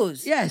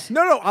nose. Yes.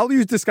 No, I'll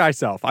use disguise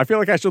self. I feel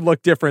like I should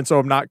look different so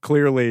I'm not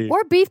clearly...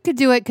 Or Beef could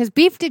do it because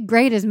Beef did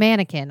great as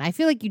mannequin. I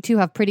feel like you two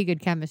have pretty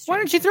good chemistry. Why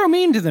don't you throw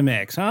me into the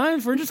mix, huh?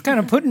 If we're just kind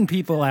of putting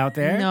people out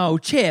there. No,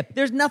 Chip,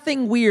 there's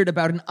nothing weird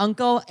about an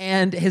uncle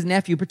and his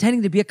nephew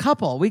pretending to be a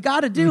couple. We got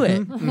to do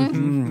it.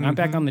 I'm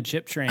back on the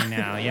Chip train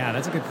now. Yeah,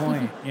 that's a good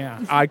point.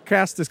 Yeah. I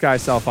cast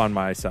disguise self on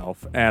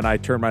myself, and I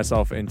turned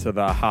myself into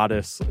the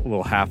hottest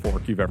little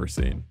half-orc you've ever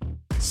seen.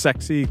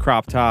 Sexy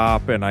crop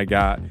top, and I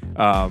got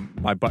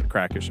my butt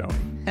crack is showing.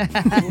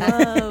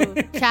 Whoa.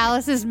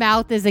 Chalice's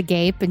mouth is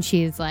agape, and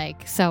she's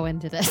like so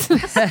into this.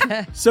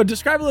 So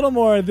describe a little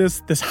more of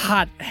this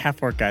hot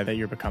half-orc guy that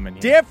you're becoming.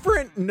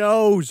 Different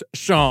nose,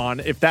 Sean,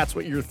 if that's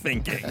what you're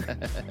thinking.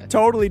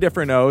 Totally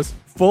different nose,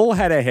 full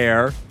head of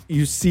hair.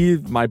 You see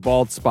my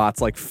bald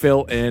spots like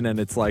fill in, and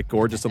it's like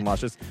gorgeous and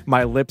luscious.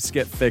 My lips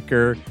get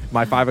thicker.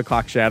 My 5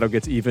 o'clock shadow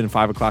gets even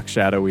 5 o'clock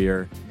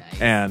shadowier.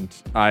 And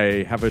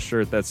I have a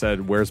shirt that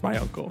said, "Where's my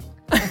uncle?"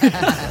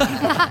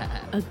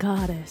 A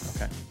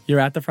goddess. Okay. You're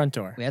at the front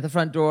door. We're at the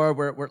front door.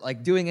 We're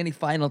like doing any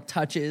final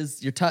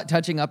touches. You're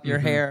touching up your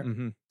hair,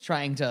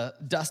 trying to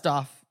dust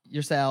off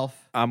yourself.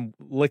 I'm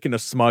licking a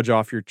smudge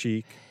off your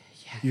cheek.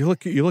 You look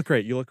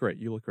great. You look great.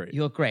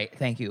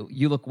 Thank you.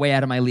 You look way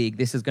out of my league.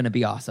 This is going to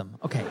be awesome.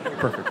 Okay.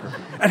 Perfect.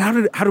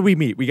 And how did we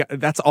meet?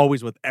 That's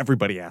always what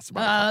everybody asks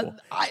about.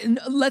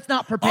 Let's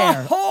not prepare.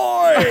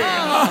 Ahoy!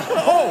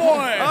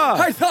 Ahoy!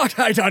 I thought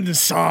I done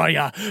saw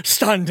ya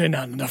standing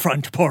on the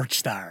front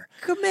porch there.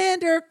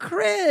 Commander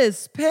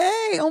Crisp.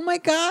 Hey, oh my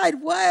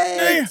God,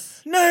 what?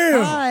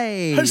 Neil! Hi.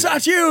 Is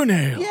that you,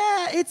 Neil?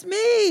 Yeah, it's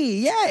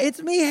me.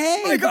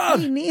 Hey, My God!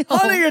 it's me, Neil.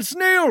 Honey, it's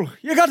Neil.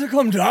 You got to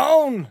come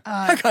down.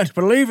 I can't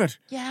believe it.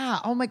 Yeah,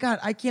 oh my God,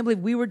 I can't believe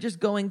we were just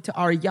going to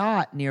our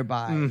yacht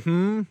nearby.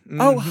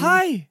 Oh,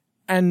 hi.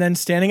 And then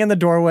standing in the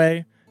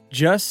doorway,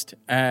 just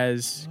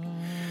as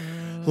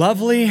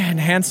lovely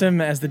and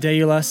handsome as the day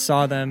you last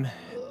saw them,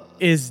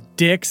 is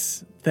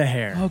Dix the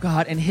hare. Oh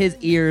God, and his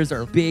ears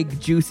are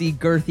big, juicy,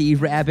 girthy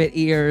rabbit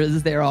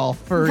ears. They're all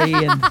furry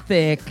and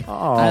thick.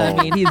 Oh. I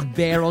mean, he's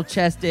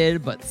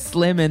barrel-chested, but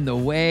slim in the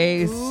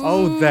waist.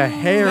 Oh, the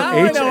hair, Now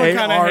I know what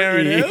kind of hair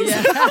it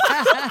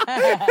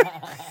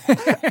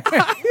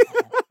H-A-R-E.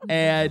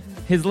 And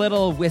his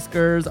little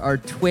whiskers are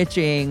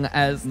twitching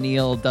as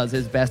Neil does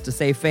his best to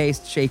save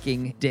face,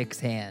 shaking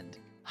Dick's hand.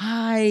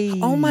 Hi.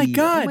 Oh my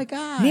God. Oh my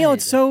God. Neil,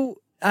 it's so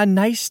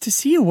nice to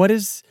see you.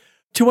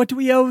 To what do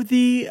we owe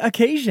the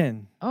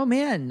occasion? Oh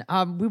man,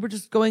 we were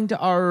just going to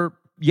our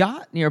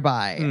yacht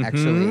nearby,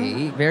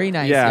 actually. Very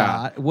nice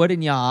yacht.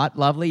 Wooden yacht,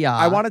 lovely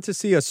yacht. I wanted to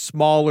see a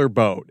smaller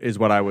boat is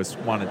what I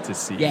wanted to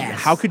see.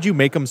 Yes. How could you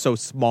make them so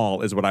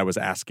small is what I was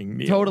asking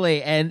Neil.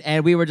 Totally.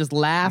 And we were just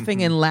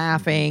laughing and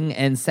laughing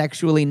and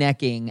sexually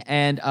necking.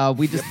 And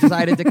we just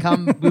decided to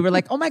come. We were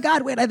like, oh my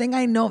God, wait, I think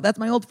I know. That's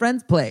my old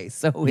friend's place.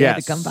 So we had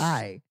to come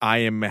by. I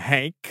am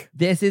Hank.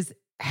 This is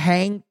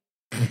Hank.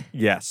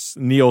 Yes.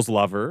 Neil's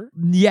lover.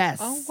 Yes.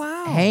 Oh,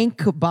 wow.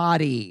 Hank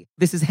Body.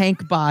 This is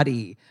Hank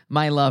Body,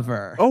 my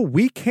lover. Oh,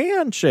 we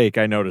can shake.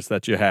 I noticed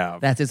that you have.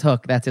 That's his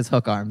hook. That's his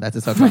hook arm. Don't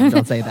say that.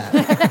 Don't say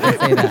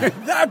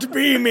that. That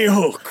be me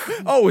hook.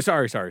 Oh,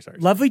 sorry.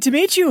 Lovely to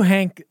meet you,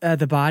 Hank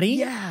the Body.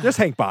 Yeah. Just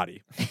Hank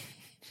Body.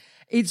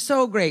 It's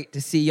so great to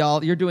see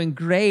y'all. You're doing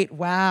great.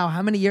 Wow.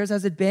 How many years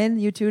has it been,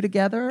 you two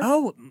together?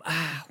 Oh,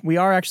 we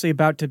are actually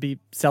about to be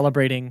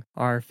celebrating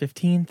our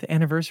 15th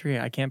anniversary.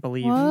 I can't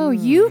believe. Whoa,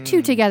 you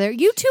two together.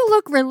 You two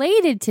look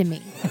related to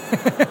me.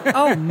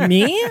 Oh,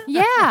 me?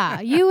 Yeah,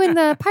 you and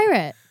the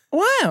pirate.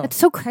 Wow. It's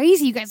so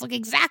crazy. You guys look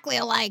exactly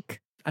alike.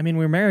 I mean,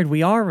 we're married.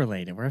 We are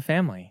related. We're a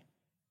family.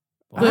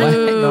 What?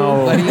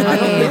 No. What do you I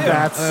don't mean? think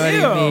that's... What do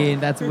you mean?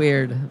 That's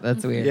weird.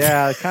 That's weird.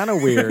 Yeah, kind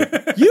of weird.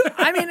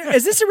 I mean,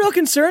 is this a real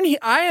concern?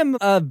 I am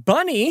a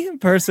bunny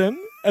person.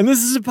 And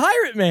this is a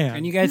pirate man.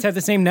 And you guys have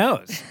the same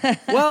nose.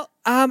 Well,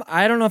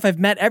 I don't know if I've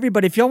met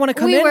everybody. If y'all want to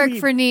come We in, work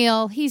for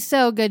Neil. He's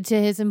so good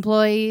to his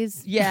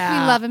employees.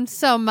 Yeah. We love him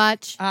so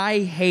much. I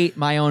hate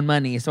my own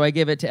money, so I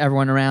give it to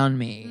everyone around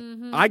me.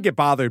 I get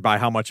bothered by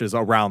how much is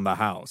around the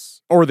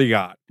house or the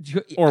yacht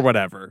or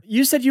whatever.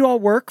 You said you all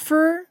work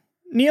for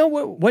Neil.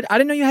 What? I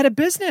didn't know you had a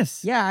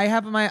business. Yeah, I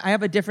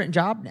have a different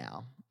job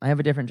now.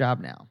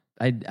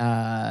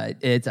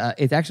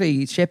 It's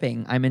actually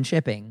shipping. I'm in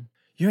shipping.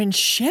 You're in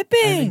shipping.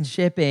 I'm in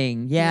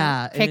shipping.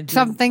 Yeah. Picked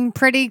something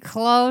pretty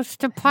close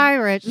to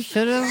pirates.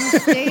 Should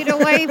have stayed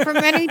away from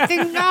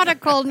anything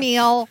nautical,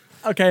 Neil.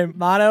 Okay,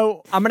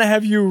 Mano, I'm gonna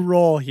have you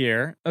roll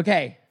here.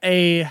 Okay.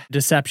 A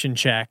deception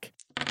check.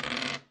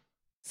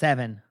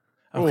 7.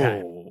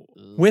 Okay. Oh.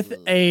 With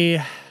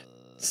a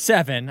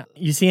 7,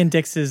 you see in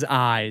Dix's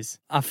eyes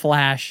a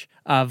flash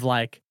of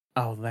like,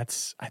 oh,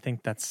 I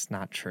think that's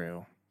not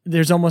true.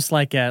 There's almost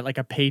like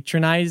a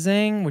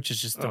patronizing, which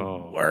is just the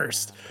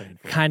worst.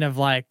 Painful. Kind of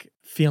like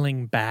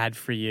feeling bad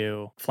for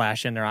you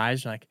flash in their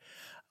eyes. You're like,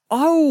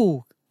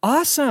 oh,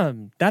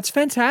 awesome. That's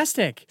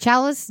fantastic.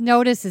 Chalice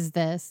notices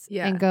this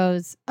and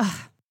goes,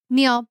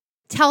 Neil,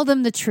 tell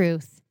them the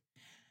truth.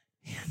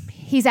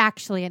 He's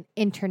actually an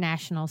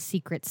international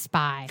secret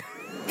spy,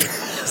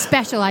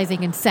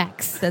 specializing in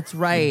sex. That's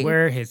right.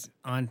 We're his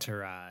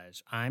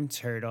entourage. I'm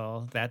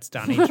Turtle. That's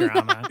Donnie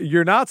Drama.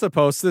 You're not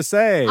supposed to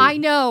say. I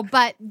know,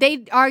 but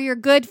they are your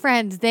good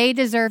friends. They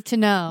deserve to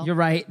know. You're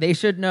right. They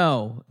should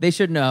know.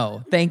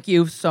 Thank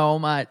you so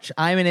much.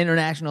 I'm an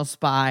international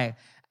spy.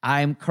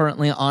 I'm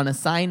currently on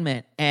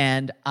assignment,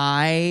 and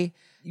I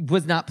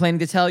was not planning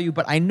to tell you,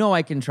 but I know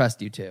I can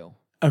trust you too.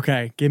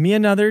 Okay, give me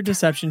another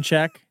deception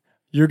check.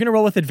 You're going to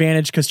roll with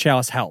advantage because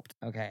Chalice helped.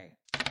 Okay.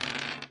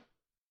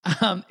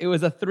 It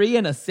was a 3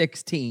 and a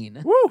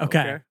 16. Woo,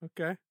 Okay.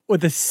 Okay.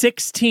 With a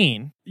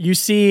 16, you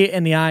see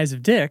in the eyes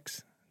of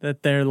Dix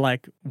that they're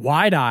like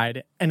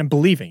wide-eyed and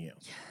believing you.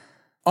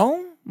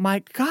 Oh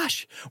my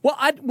gosh. Well,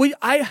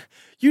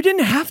 you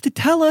didn't have to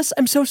tell us.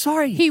 I'm so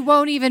sorry. He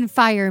won't even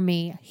fire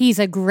me. He's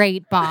a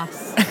great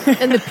boss.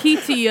 And the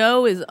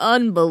PTO is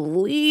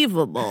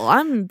unbelievable.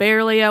 I'm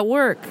barely at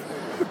work.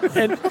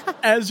 And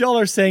as y'all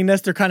are saying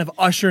this, they're kind of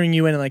ushering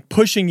you in and like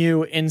pushing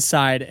you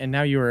inside. And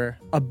now you're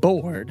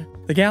aboard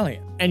the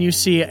galleon. And you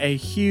see a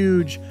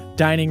huge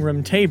dining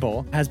room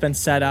table has been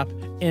set up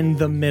in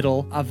the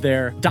middle of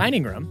their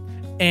dining room.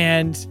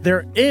 And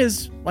there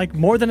is like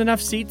more than enough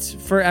seats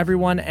for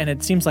everyone. And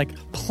it seems like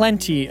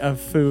plenty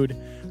of food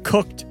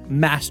cooked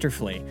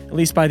masterfully, at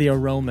least by the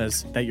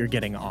aromas that you're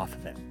getting off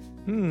of it.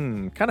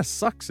 Kind of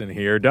sucks in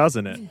here,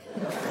 doesn't it?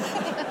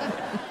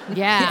 What's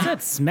Yeah.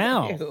 that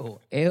smell?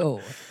 Ew.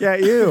 Yeah,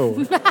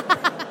 ew.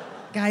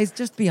 Guys,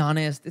 just be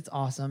honest. It's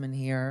awesome in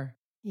here.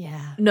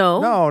 Yeah.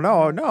 No.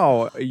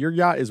 No. Your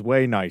yacht is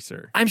way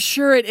nicer. I'm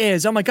sure it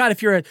is. Oh my God,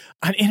 if you're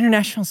an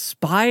international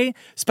spy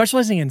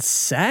specializing in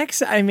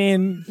sex, I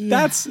mean,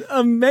 that's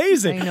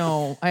amazing. I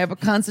know. I have a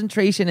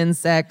concentration in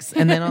sex,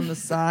 and then on the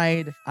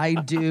side, I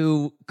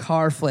do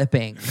car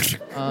flipping.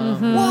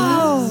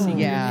 Whoa.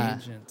 Yeah.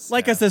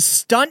 Like as a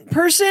stunt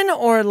person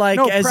or like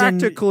No, as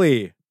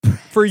practically.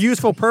 For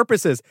useful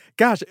purposes.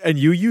 Gosh, and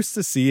you used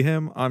to see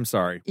him? I'm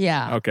sorry.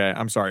 Yeah. Okay,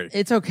 I'm sorry.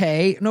 It's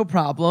okay. No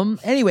problem.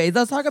 Anyways,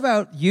 let's talk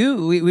about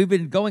you. We've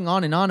been going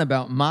on and on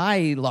about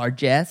my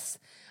largesse.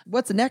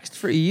 What's next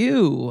for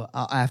you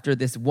after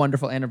this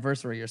wonderful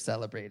anniversary you're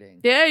celebrating?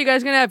 Yeah, you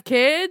guys gonna have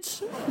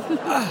kids?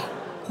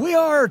 We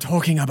are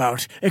talking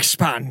about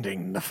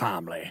expanding the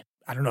family.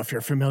 I don't know if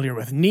you're familiar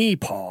with Knee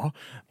Paw,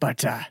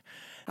 but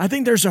I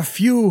think there's a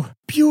few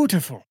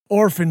beautiful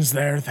orphans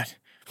there that,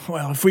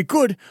 well, if we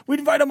could, we'd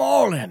invite them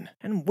all in.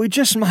 And we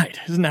just might.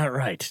 Isn't that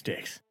right,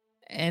 Dix?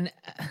 And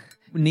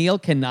Neil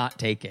cannot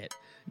take it.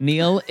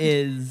 Neil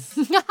is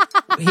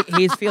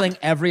he's feeling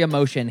every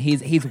emotion.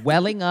 He's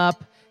welling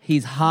up.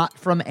 He's hot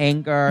from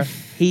anger.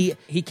 He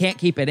can't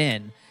keep it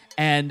in.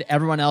 And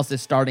everyone else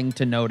is starting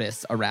to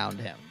notice around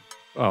him.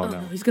 Oh, no.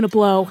 He's gonna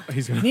blow.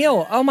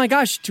 Neil, oh my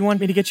gosh, do you want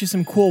me to get you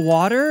some cool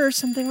water or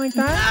something like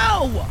that?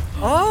 No!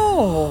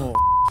 Oh!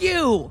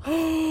 You!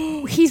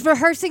 He's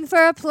rehearsing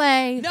for a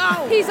play.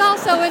 No! He's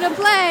also in a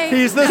play.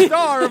 He's the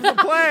star of the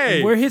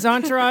play. We're his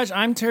entourage.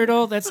 I'm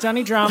Turtle. That's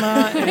Donnie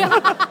Drama.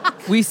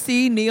 And We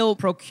see Neil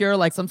procure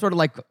like some sort of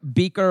like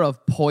beaker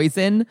of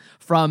poison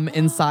from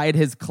inside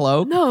his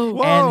cloak. No.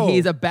 Whoa. And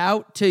he's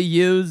about to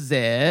use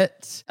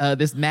it,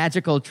 this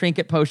magical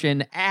trinket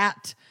potion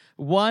at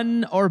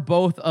one or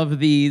both of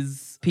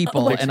these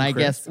people. And I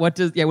guess, what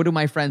do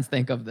my friends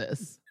think of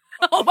this?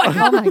 Oh my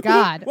god. Oh my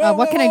God. Whoa,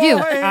 What whoa, can I do?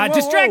 whoa, hey, whoa,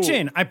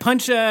 distraction. I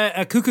punch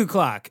a cuckoo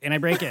clock and I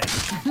break it.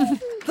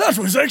 That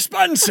was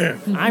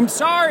expensive. I'm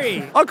sorry.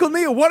 whoa. Uncle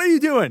Neil, what are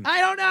you doing? I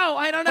don't know.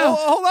 Oh,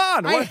 hold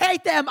on. I What?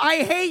 hate them. I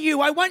hate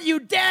you. I want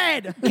you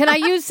dead. Can I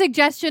use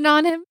suggestion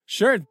on him?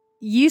 Sure.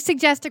 You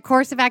suggest a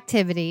course of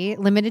activity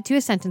limited to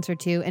a sentence or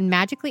two and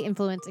magically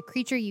influence a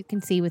creature you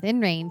can see within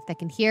range that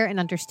can hear and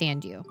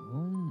understand you.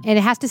 And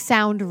it has to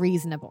sound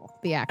reasonable,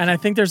 the action. And I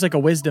think there's like a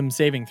wisdom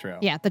saving throw.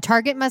 Yeah, the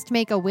target must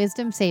make a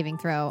wisdom saving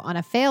throw. On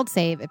a failed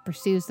save, it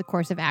pursues the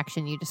course of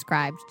action you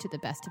described to the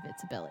best of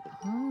its ability.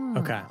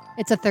 Okay.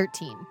 It's a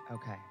 13.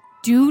 Okay.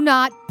 Do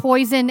not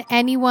poison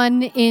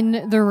anyone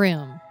in the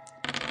room.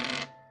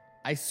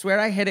 I swear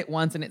I hit it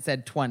once and it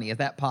said 20. Is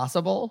that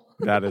possible?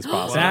 That is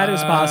possible. That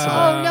is possible.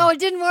 Oh, no, it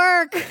didn't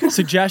work.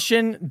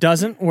 Suggestion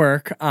doesn't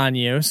work on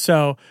you.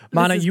 So,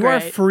 Mana, is you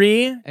are great.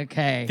 free.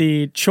 Okay.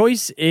 The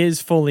choice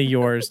is fully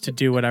yours to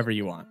do whatever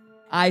you want.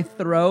 I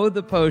throw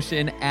the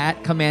potion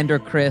at Commander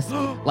Chris,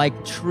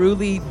 like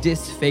truly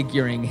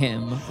disfiguring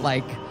him,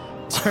 like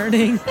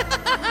turning.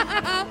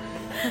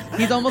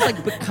 He's almost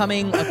like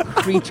becoming a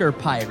creature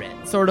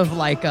pirate, sort of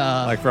like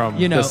from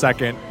the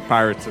second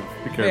Pirates of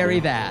the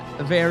Caribbean.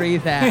 Very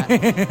that.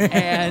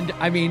 And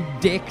I mean,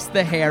 Dix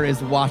the hare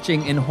is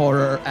watching in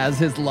horror as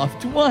his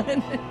loved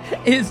one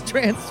is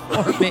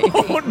transforming.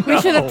 We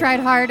should have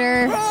tried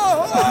harder.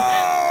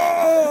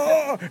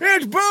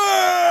 It's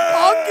bad!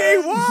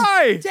 Monkey,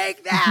 why?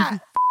 Take that!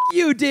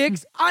 You,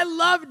 Dix. I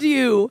loved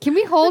you. Can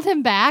we hold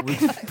him back?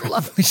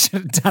 We should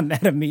have done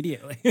that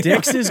immediately.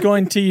 Dix is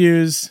going to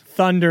use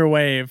Thunder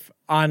Wave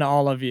on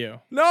all of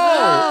you.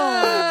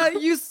 No!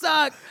 You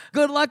suck.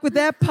 Good luck with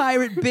that,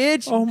 pirate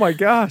bitch. Oh my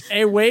gosh.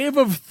 A wave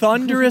of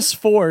thunderous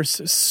force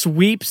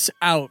sweeps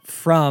out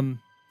from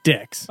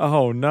Dix.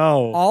 Oh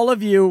no. All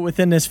of you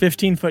within this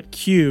 15-foot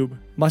cube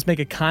must make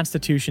a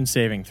Constitution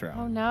saving throw.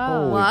 Oh, no.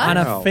 On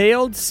a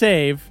failed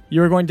save,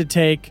 you're going to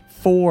take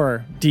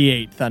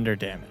 4d8 thunder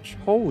damage.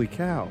 Holy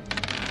cow.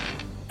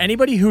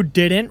 Anybody who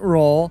didn't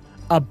roll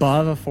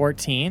above a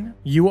 14,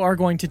 you are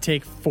going to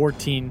take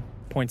 14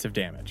 points of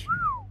damage.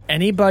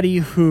 Anybody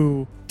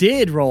who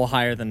did roll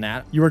higher than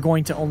that, you are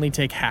going to only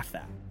take half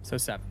that. So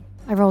 7.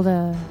 I rolled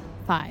a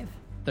 5.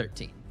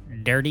 13.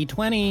 Dirty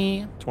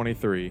 20.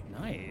 23.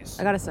 Nice.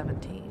 I got a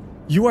 17.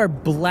 You are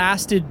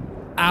blasted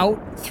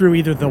out through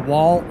either the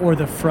wall or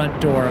the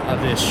front door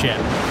of this ship.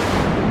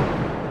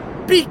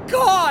 Be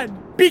gone!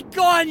 Be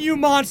gone, you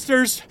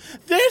monsters!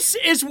 This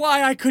is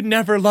why I could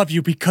never love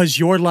you, because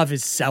your love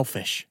is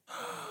selfish.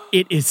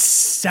 It is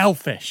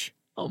selfish.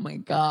 Oh my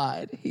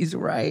God, he's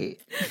right.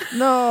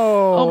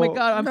 No. Oh my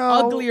God, I'm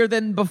no. uglier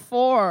than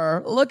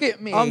before. Look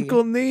at me.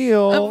 Uncle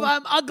Neil.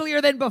 I'm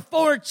uglier than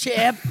before,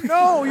 Chip.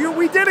 No,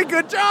 we did a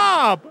good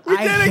job. We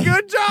did a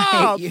good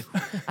job.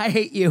 I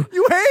hate you.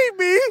 You hate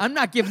me. I'm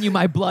not giving you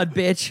my blood,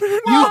 bitch.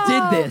 You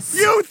did this.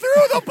 You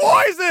threw the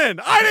poison.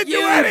 I didn't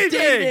do anything.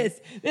 Did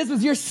this. This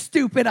was your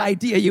stupid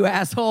idea, you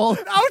asshole. I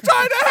was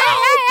trying to help.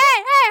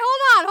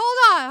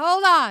 Hey,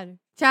 hold on.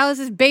 Chalice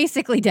is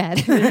basically dead.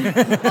 Hold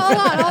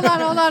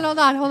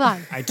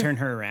on. I turn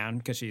her around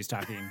because she's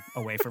talking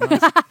away from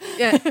us.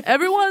 Yeah,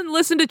 everyone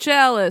listen to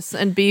Chalice,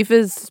 and Beef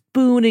is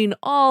spooning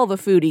all the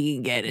food he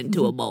can get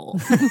into a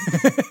bowl.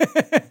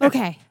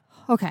 Okay.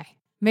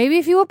 Maybe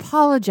if you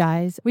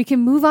apologize, we can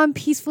move on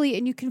peacefully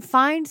and you can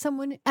find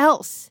someone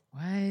else.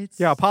 What?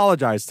 Yeah,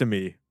 apologize to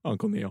me,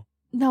 Uncle Neil.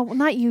 No,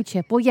 not you,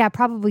 Chip. Well, yeah,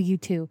 probably you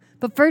too.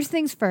 But first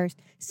things first,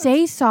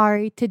 say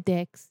sorry to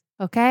Dix,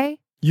 okay?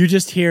 You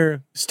just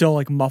hear still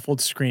like muffled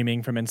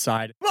screaming from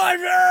inside. My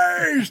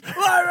face!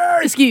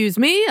 Excuse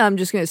me, I'm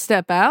just going to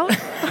step out.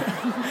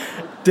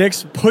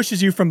 Dix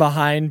pushes you from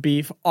behind,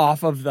 Beef,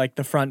 off of like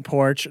the front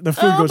porch. The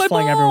food goes my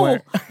flying bowl!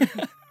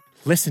 everywhere.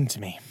 Listen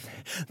to me.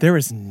 There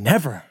is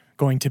never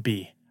going to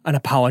be an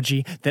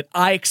apology that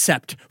I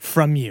accept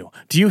from you.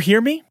 Do you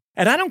hear me?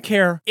 And I don't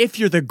care if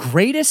you're the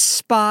greatest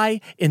spy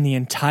in the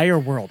entire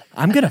world.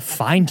 I'm going to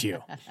find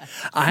you.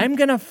 I'm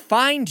going to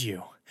find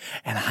you.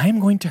 And I'm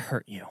going to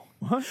hurt you.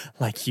 What?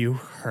 Like you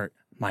hurt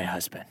my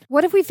husband.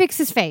 What if we fix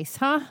his face,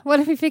 huh?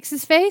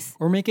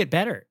 Or make it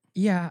better.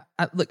 Yeah.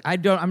 Look,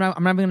 I'm not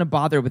going to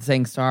bother with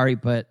saying sorry,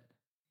 but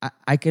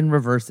I can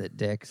reverse it,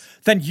 Dix.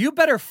 Then you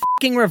better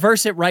fucking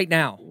reverse it right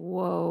now.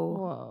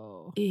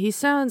 Whoa. He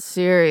sounds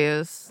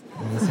serious.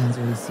 He sounds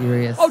really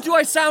serious. Oh, do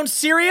I sound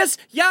serious?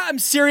 Yeah, I'm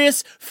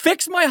serious.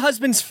 Fix my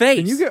husband's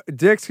face.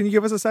 Dix, can you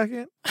give us a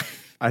second?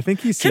 I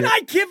think he's Can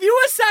I give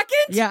you a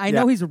second? Yeah, I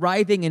know he's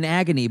writhing in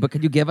agony, but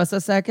could you give us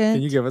a second?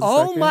 Can you give us a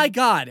second? Oh my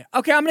God.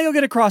 Okay, I'm going to go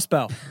get a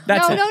crossbow.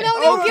 That's it. No, give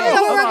it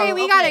over.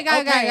 We got it.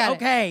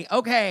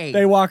 Okay.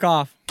 They walk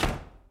off.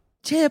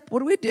 Chip, what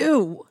do we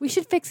do? We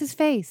should fix his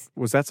face.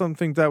 Was that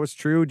something that was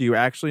true? Do you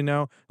actually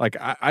know? Like,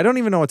 I don't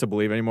even know what to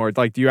believe anymore.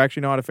 Like, do you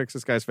actually know how to fix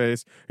this guy's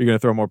face? Or are you going to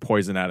throw more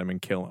poison at him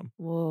and kill him?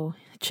 Whoa,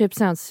 Chip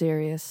sounds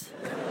serious.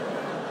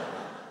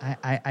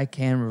 I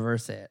can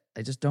reverse it.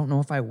 I just don't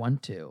know if I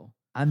want to.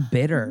 I'm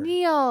bitter.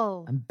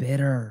 Neil. I'm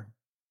bitter.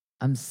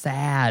 I'm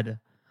sad.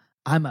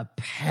 I'm a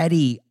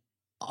petty,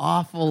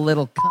 awful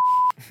little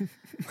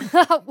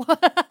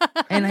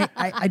and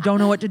I don't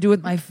know what to do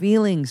with my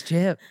feelings,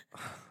 Chip.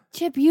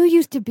 Chip, you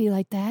used to be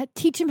like that.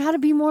 Teach him how to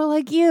be more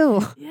like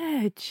you.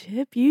 Yeah,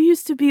 Chip, you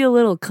used to be a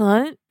little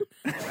cunt.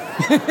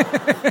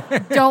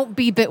 Don't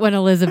beep it when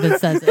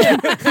Elizabeth says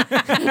it.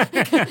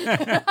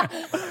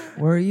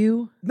 Were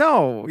you?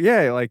 No,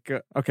 yeah, like,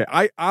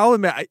 okay, I'll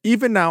admit,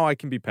 even now I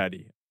can be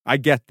petty. I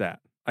get that.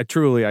 I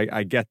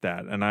get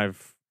that. And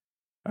I've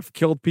I've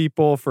killed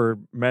people for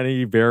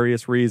many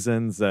various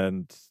reasons,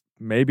 and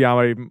maybe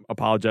I'm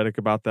apologetic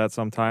about that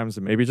sometimes,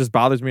 and maybe it just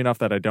bothers me enough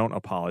that I don't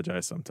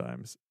apologize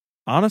sometimes.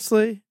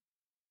 Honestly,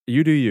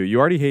 you do you. You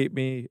already hate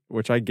me,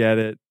 which I get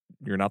it.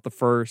 You're not the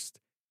first.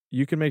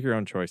 You can make your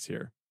own choice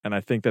here. And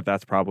I think that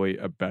that's probably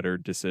a better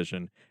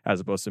decision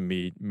as opposed to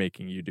me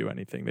making you do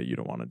anything that you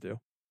don't want to do.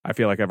 I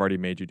feel like I've already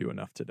made you do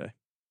enough today.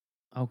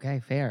 Okay,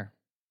 fair.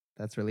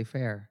 That's really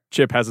fair.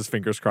 Chip has his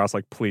fingers crossed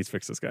like, please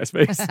fix this guy's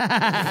face. And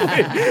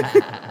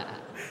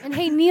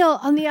hey, Neil,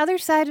 on the other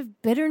side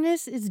of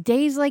bitterness is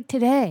days like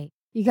today.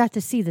 You got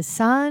to see the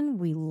sun.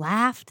 We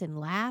laughed and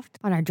laughed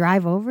on our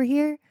drive over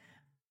here.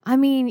 I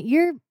mean,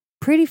 you're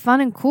pretty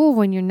fun and cool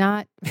when you're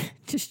not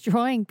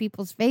destroying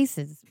people's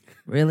faces.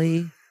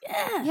 Really?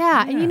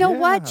 Yeah, and you know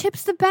what?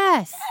 Chip's the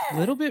best. A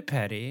little bit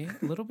petty.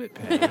 A little bit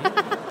petty.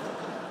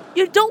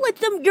 You don't let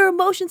your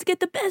emotions get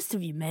the best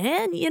of you,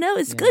 man. You know,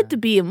 it's good to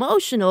be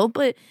emotional,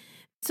 but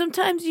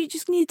sometimes you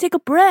just need to take a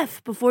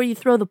breath before you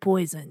throw the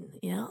poison,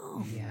 you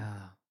know? Yeah,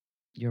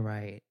 you're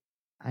right.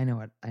 I know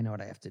what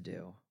I have to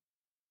do.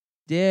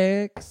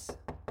 Dix.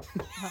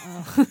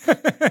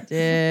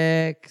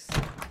 Dix.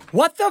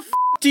 What the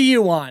do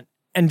you want?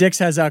 And Dix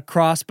has a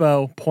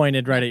crossbow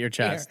pointed right at your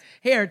chest.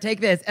 Here, take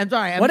this. I'm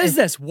sorry. What is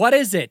this? What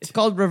is it? It's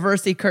called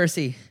reversey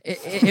cursey.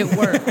 It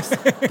works.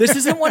 This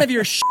isn't one of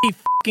your shitty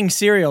fucking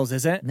cereals,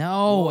 is it?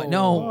 No.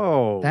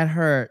 Whoa. That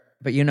hurt.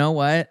 But you know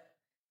what?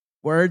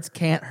 Words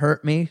can't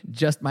hurt me.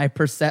 Just my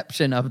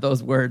perception of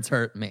those words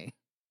hurt me.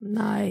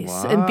 Nice.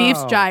 Wow. And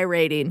Beef's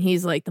gyrating.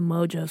 He's like, the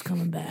mojo's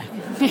coming back.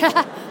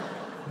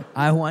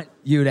 I want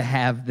you to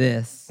have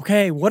this.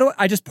 Okay, what do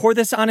I just pour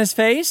this on his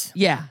face?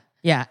 Yeah.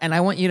 And I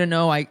want you to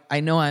know I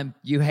know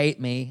you hate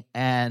me,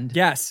 and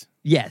Yes.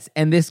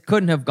 and this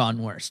couldn't have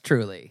gone worse,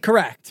 truly.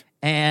 Correct.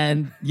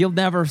 And you'll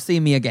never see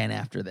me again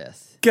after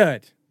this.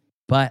 Good.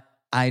 But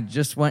I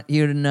just want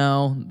you to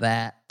know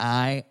that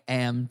I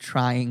am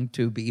trying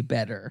to be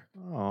better.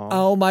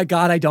 Oh my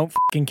God, I don't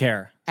fucking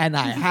care. And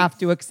I have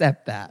to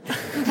accept that.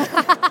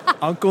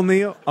 Uncle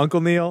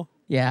Neil,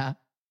 Yeah.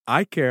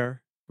 I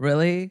care.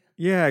 Really?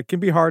 Yeah, it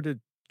can be hard to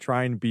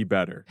try and be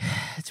better.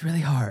 It's really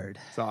hard.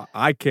 So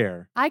I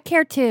care. I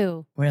care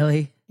too.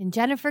 Really? And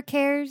Jennifer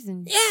cares.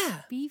 And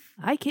Beef.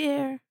 I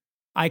care.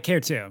 I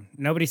care too.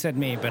 Nobody said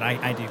me, but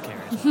I do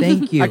care.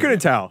 Thank you. I couldn't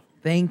tell.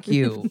 Thank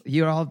you.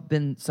 You've all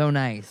been so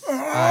nice. Oh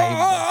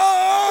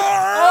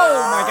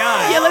my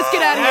God. Yeah, let's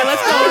get out of here.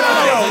 Let's go.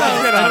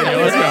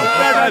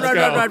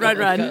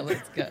 Run.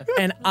 Let's go.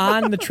 And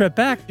on the trip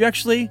back, you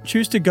actually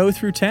choose to go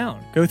through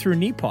town, go through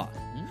Nepaw.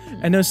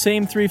 And those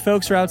same three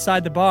folks are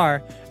outside the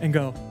bar and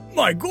go,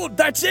 my God,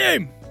 that's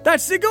him.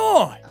 That's the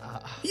guy.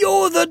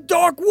 You're the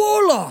Dark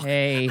Warlock.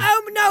 Hey.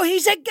 Oh, no,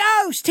 he's a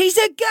ghost. He's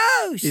a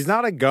ghost. He's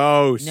not a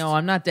ghost. No,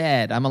 I'm not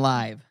dead. I'm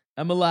alive.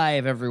 I'm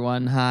alive,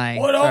 everyone. Hi.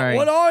 What Sorry.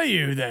 are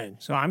you then?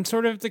 So I'm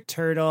sort of the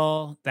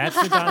turtle. That's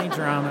the Donnie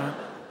drama.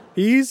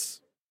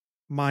 He's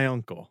my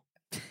uncle.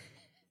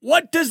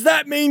 What does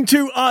that mean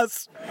to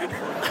us?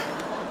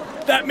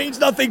 That means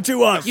nothing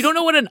to us. You don't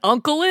know what an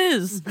uncle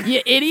is,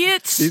 you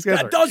idiots? These guys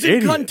That are doesn't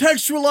idiots.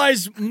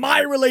 contextualize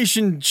my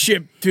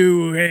relationship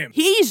to him.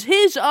 He's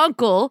his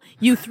uncle,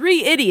 you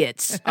three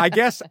idiots. I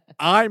guess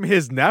I'm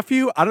his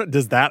nephew.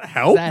 Does that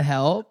help? Does that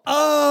help?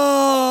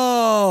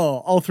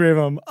 Oh, all three of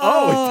them.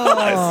 Oh, it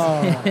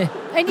does.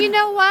 And you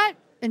know what?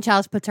 And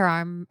Chalice puts her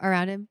arm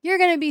around him. You're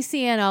going to be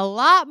seeing a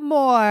lot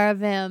more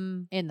of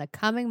him in the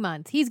coming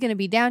months. He's going to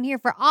be down here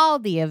for all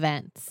the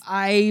events.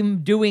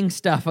 I'm doing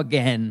stuff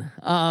again.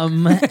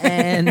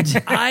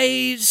 And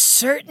I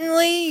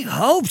certainly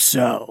hope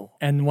so.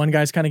 And one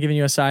guy's kind of giving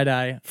you a side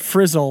eye.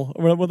 Frizzle.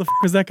 What the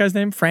was that guy's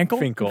name? Frankel?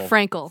 Finkel.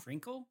 Frankel.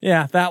 Frinkle?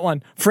 Yeah, that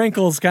one.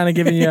 Frinkle's kind of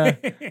giving you a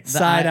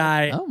side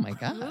eye. Oh my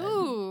God.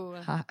 Ooh.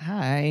 Hi.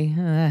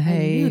 I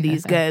Hey. knew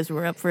these guys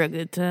were up for a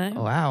good time.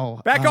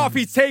 Wow. Back off,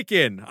 he's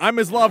taken. I'm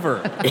his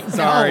lover.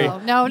 Sorry. Oh,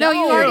 no,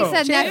 you already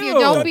said nephew.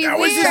 Don't be That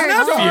was his weird.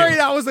 nephew. Sorry,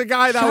 that was the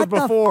guy that was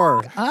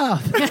before.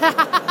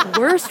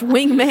 Worst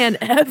wingman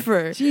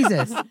ever.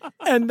 Jesus.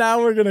 And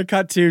now we're going to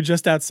cut to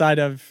just outside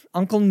of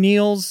Uncle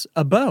Neil's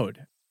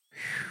abode.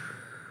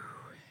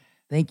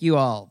 Thank you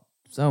all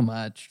so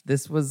much.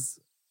 This was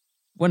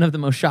one of the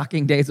most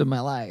shocking days of my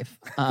life.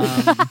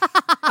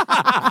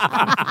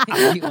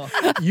 Thank you all.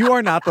 You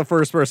are not the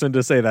first person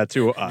to say that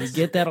to us.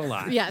 Get that a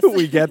lot. Yes.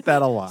 We get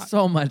that a lot.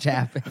 So much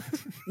happened.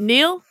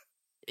 Neil,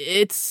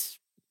 it's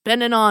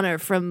been an honor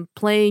from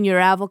playing your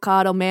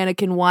avocado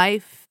mannequin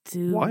wife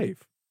to...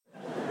 Wife.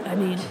 I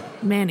mean,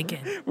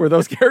 mannequin. Were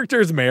those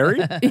characters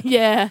married?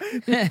 Yeah.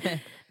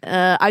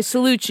 I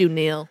salute you,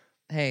 Neil.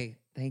 Hey,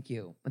 thank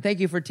you. And thank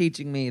you for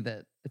teaching me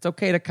that it's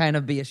okay to kind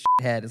of be a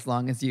shithead as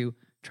long as you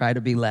try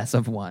to be less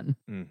of one.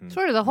 Mm-hmm.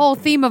 Sort of the whole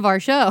theme of our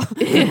show.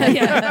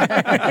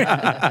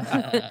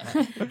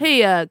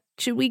 Hey,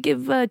 should we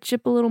give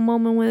Chip a little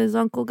moment with his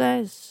uncle,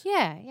 guys?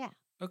 Yeah.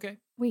 Okay.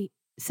 Wait,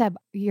 Seb,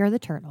 you're the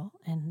turtle.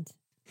 And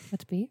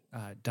what's Beef?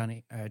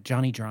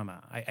 Johnny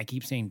Drama. I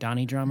keep saying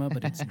Donnie Drama,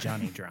 but it's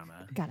Johnny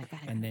Drama. Got it.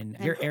 And then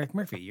you're Eric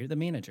Murphy. You're the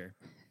manager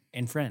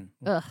and friend.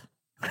 Ugh.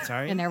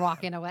 Sorry. And they're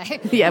walking away.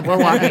 Yeah, we're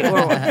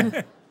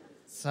walking.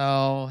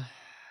 So,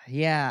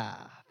 yeah.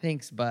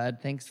 Thanks, bud.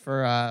 Thanks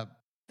for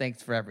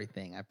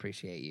everything. I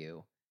appreciate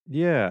you.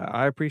 Yeah,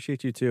 I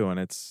appreciate you too, and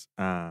it's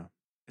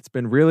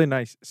been really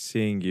nice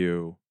seeing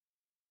you.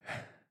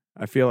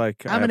 I feel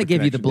like I'm going to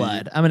give you the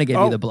blood. I'm going to give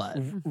you the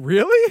blood.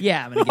 Really?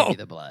 Yeah, I'm going to give you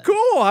the blood.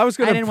 Cool. I was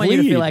going to. I didn't want you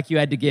to feel like you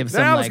had to give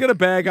some. I was going to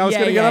beg. I was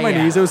going to get on my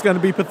knees. It was going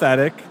to be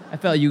pathetic. I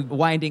felt you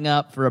winding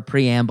up for a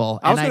preamble.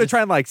 I was going to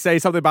try and like say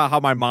something about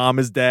how my mom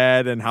is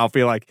dead and how I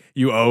feel like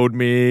you owed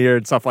me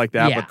or stuff like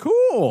that. Yeah. But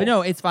cool. But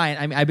no, it's fine.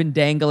 I mean, I've been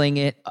dangling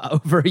it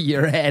over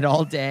your head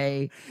all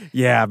day.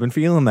 Yeah, I've been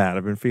feeling that.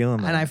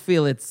 And I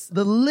feel it's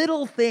the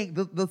little thing,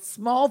 the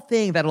small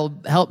thing that'll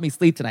help me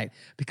sleep tonight.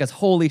 Because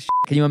holy shit,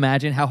 can you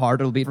imagine how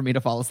hard it'll be for me to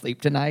fall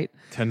asleep tonight?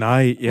 Yeah.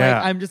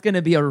 Like, I'm just going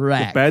to be a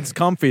wreck. The bed's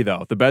comfy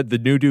though. The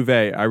new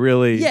duvet. I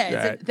really.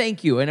 Yeah,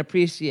 thank you and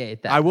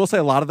appreciate that. I will say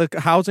a lot of the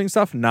housing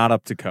stuff not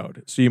up to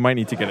code, so you might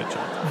need to get it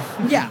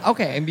checked. Yeah,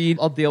 okay. I mean,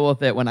 I'll deal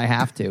with it when I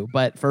have to.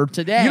 But for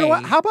today, you know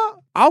what? How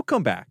about I'll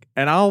come back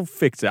and I'll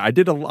fix it. I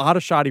did a lot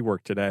of shoddy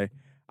work today.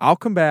 I'll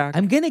come back.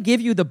 I'm gonna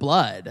give you the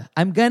blood.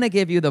 I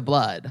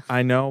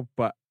know,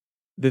 but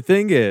the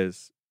thing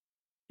is,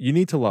 you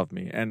need to love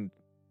me, and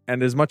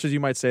as much as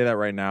you might say that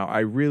right now, I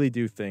really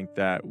do think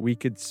that we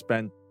could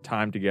spend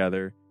time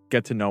together,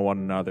 get to know one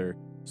another,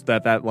 so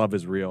that love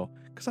is real.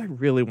 Because I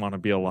really want to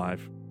be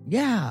alive.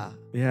 Yeah.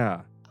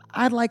 Yeah.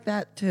 I'd like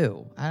that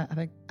too. I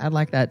think I'd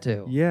like that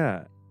too.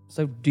 Yeah.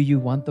 So do you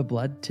want the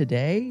blood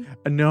today?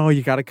 No,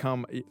 you got to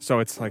come. So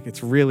it's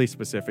really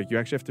specific. You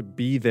actually have to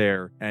be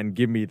there and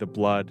give me the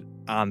blood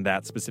on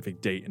that specific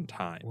date and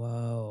time.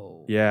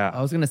 Whoa. Yeah.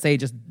 I was going to say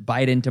just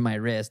bite into my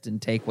wrist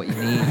and take what you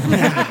need.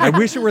 I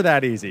wish it were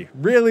that easy.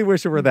 Really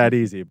wish it were that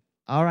easy.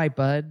 All right,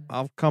 bud.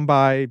 I'll come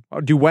by.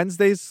 Do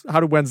Wednesdays? How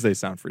do Wednesdays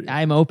sound for you?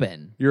 I'm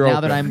open. You're now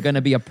open. that I'm going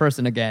to be a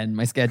person again,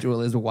 my schedule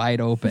is wide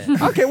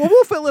open. Okay, well,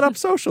 we'll fill it up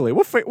socially.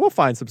 We'll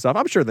find some stuff.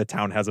 I'm sure the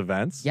town has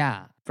events.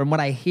 Yeah. From what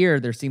I hear,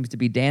 there seems to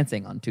be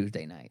dancing on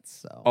Tuesday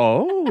nights.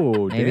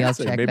 So maybe I'll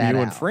check maybe that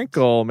you and out.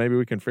 Frinkle, maybe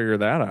we can figure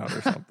that out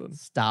or something.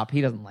 Stop.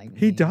 He doesn't like me.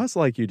 He does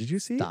like you. Did you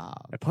see?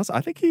 Stop. And plus,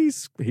 I think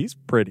he's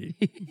pretty.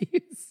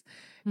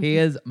 He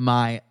is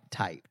my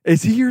type.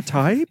 Is he your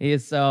type? He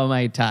is so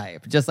my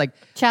type. Just like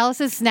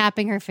Chalice is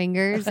snapping her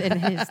fingers and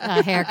his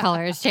hair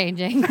color is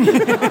changing.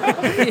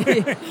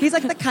 he's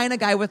like the kind of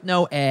guy with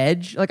no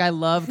edge. Like I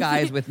love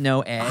guys with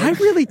no edge. I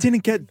really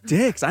didn't get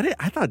Dix. I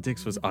thought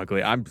Dix was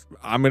ugly. I'm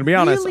gonna be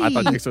honest. Really? I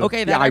thought Dix was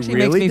okay. That yeah, actually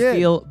I really makes me did.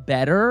 feel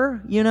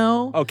better. You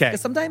know? Okay.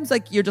 'Cause sometimes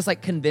like you're just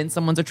like convinced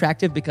someone's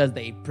attractive because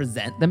they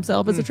present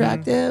themselves as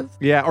attractive.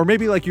 Yeah, or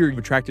maybe like you're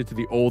attracted to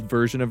the old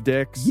version of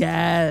Dix.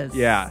 Yes.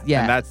 Yeah.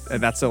 Yes.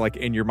 And that's so like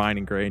in your mind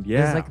ingrained.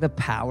 Yeah. It's like the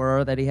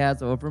power that he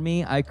has over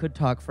me. I could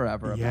talk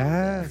forever about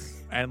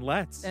yes. And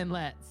let's. And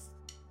let's.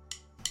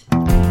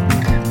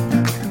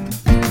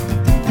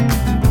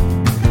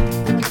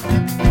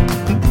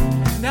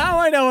 Now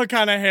I know what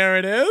kind of hair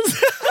it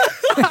is.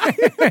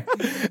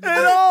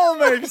 It all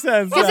makes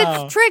sense Because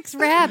now. it's Trix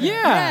Rabbit.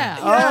 Yeah.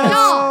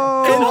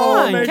 Oh, It all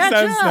on, makes catch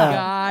sense up. now.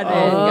 Got it.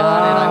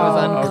 I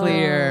was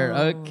unclear.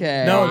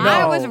 Okay. No.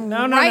 I was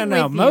No. right with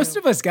you. Most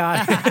of us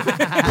got it.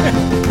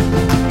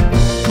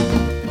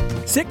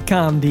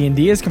 Sitcom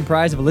D&D is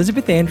comprised of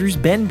Elizabeth Andrews,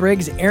 Ben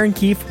Briggs, Aaron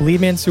Keefe, Lee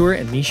Mansour,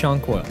 and Michon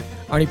Coyle.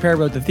 Arnie Perry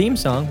wrote the theme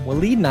song,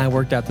 Waleed and I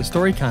worked out the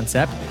story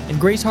concept, and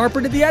Grace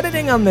Harper did the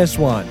editing on this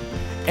one.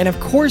 And of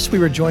course, we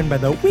were joined by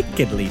the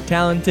wickedly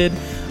talented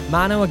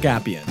Mano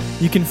Agapion.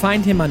 You can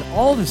find him on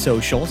all the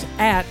socials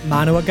at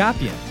Mano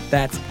Agapion.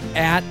 That's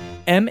at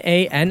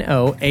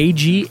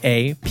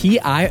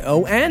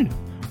ManoAgapion.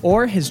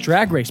 Or his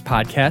drag race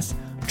podcast,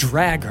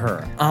 Drag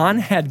Her,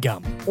 on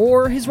HeadGum.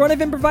 Or his run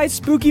of improvised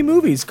spooky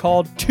movies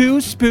called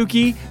Too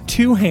Spooky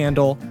to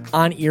Handle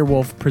on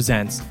Earwolf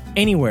Presents,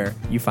 anywhere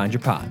you find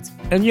your pods.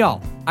 And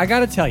y'all, I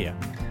gotta tell you,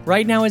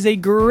 right now is a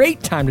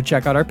great time to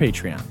check out our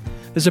Patreon.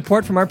 The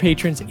support from our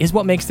patrons is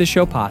what makes this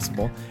show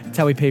possible. It's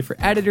how we pay for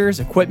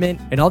editors,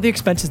 equipment, and all the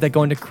expenses that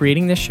go into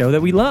creating this show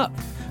that we love.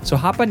 So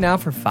hop on now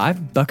for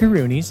 $5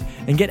 buckaroonies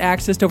and get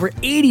access to over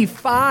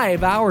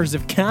 85 hours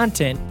of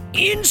content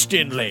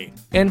instantly.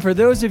 And for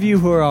those of you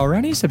who are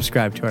already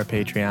subscribed to our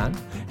Patreon,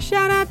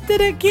 shout out to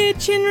the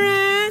Kitchen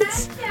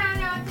Rats.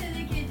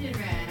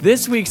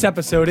 This week's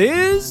episode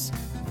is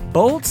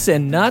Bolts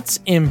and Nuts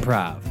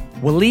Improv.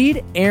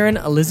 Waleed, Aaron,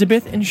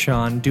 Elizabeth, and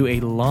Sean do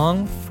a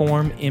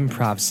long-form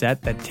improv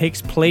set that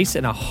takes place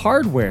in a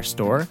hardware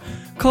store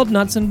called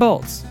Nuts and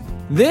Bolts.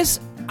 This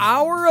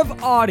hour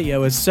of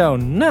audio is so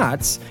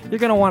nuts, you're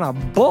going to want to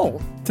bolt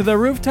to the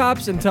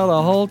rooftops and tell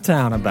the whole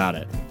town about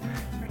it.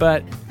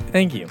 But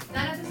thank you.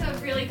 That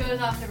episode really goes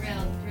off the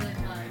rails. It's really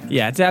fun.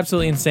 Yeah, it's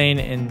absolutely insane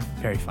and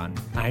very fun.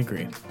 I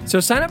agree. So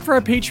sign up for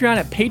our Patreon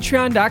at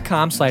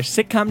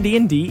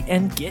patreon.com/sitcomdnd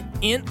and get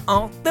in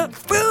on the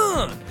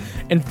fun.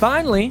 And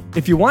finally,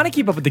 if you want to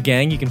keep up with the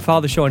gang, you can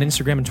follow the show on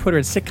Instagram and Twitter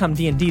at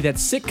sitcomdnd.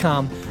 That's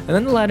sitcom and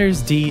then the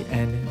letters D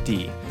and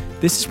D.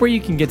 This is where you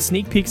can get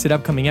sneak peeks at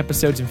upcoming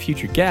episodes and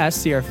future guests,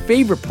 see our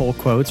favorite poll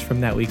quotes from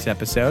that week's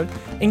episode,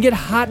 and get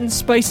hot and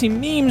spicy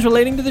memes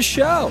relating to the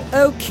show.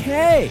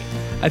 Okay,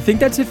 I think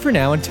that's it for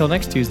now. Until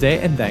next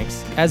Tuesday, and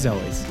thanks, as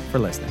always, for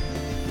listening.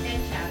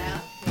 And shout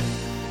out.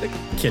 The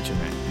Kitchen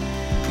Man.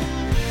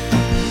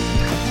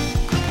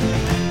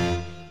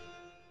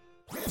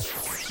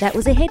 That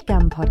was a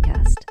HeadGum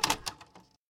podcast.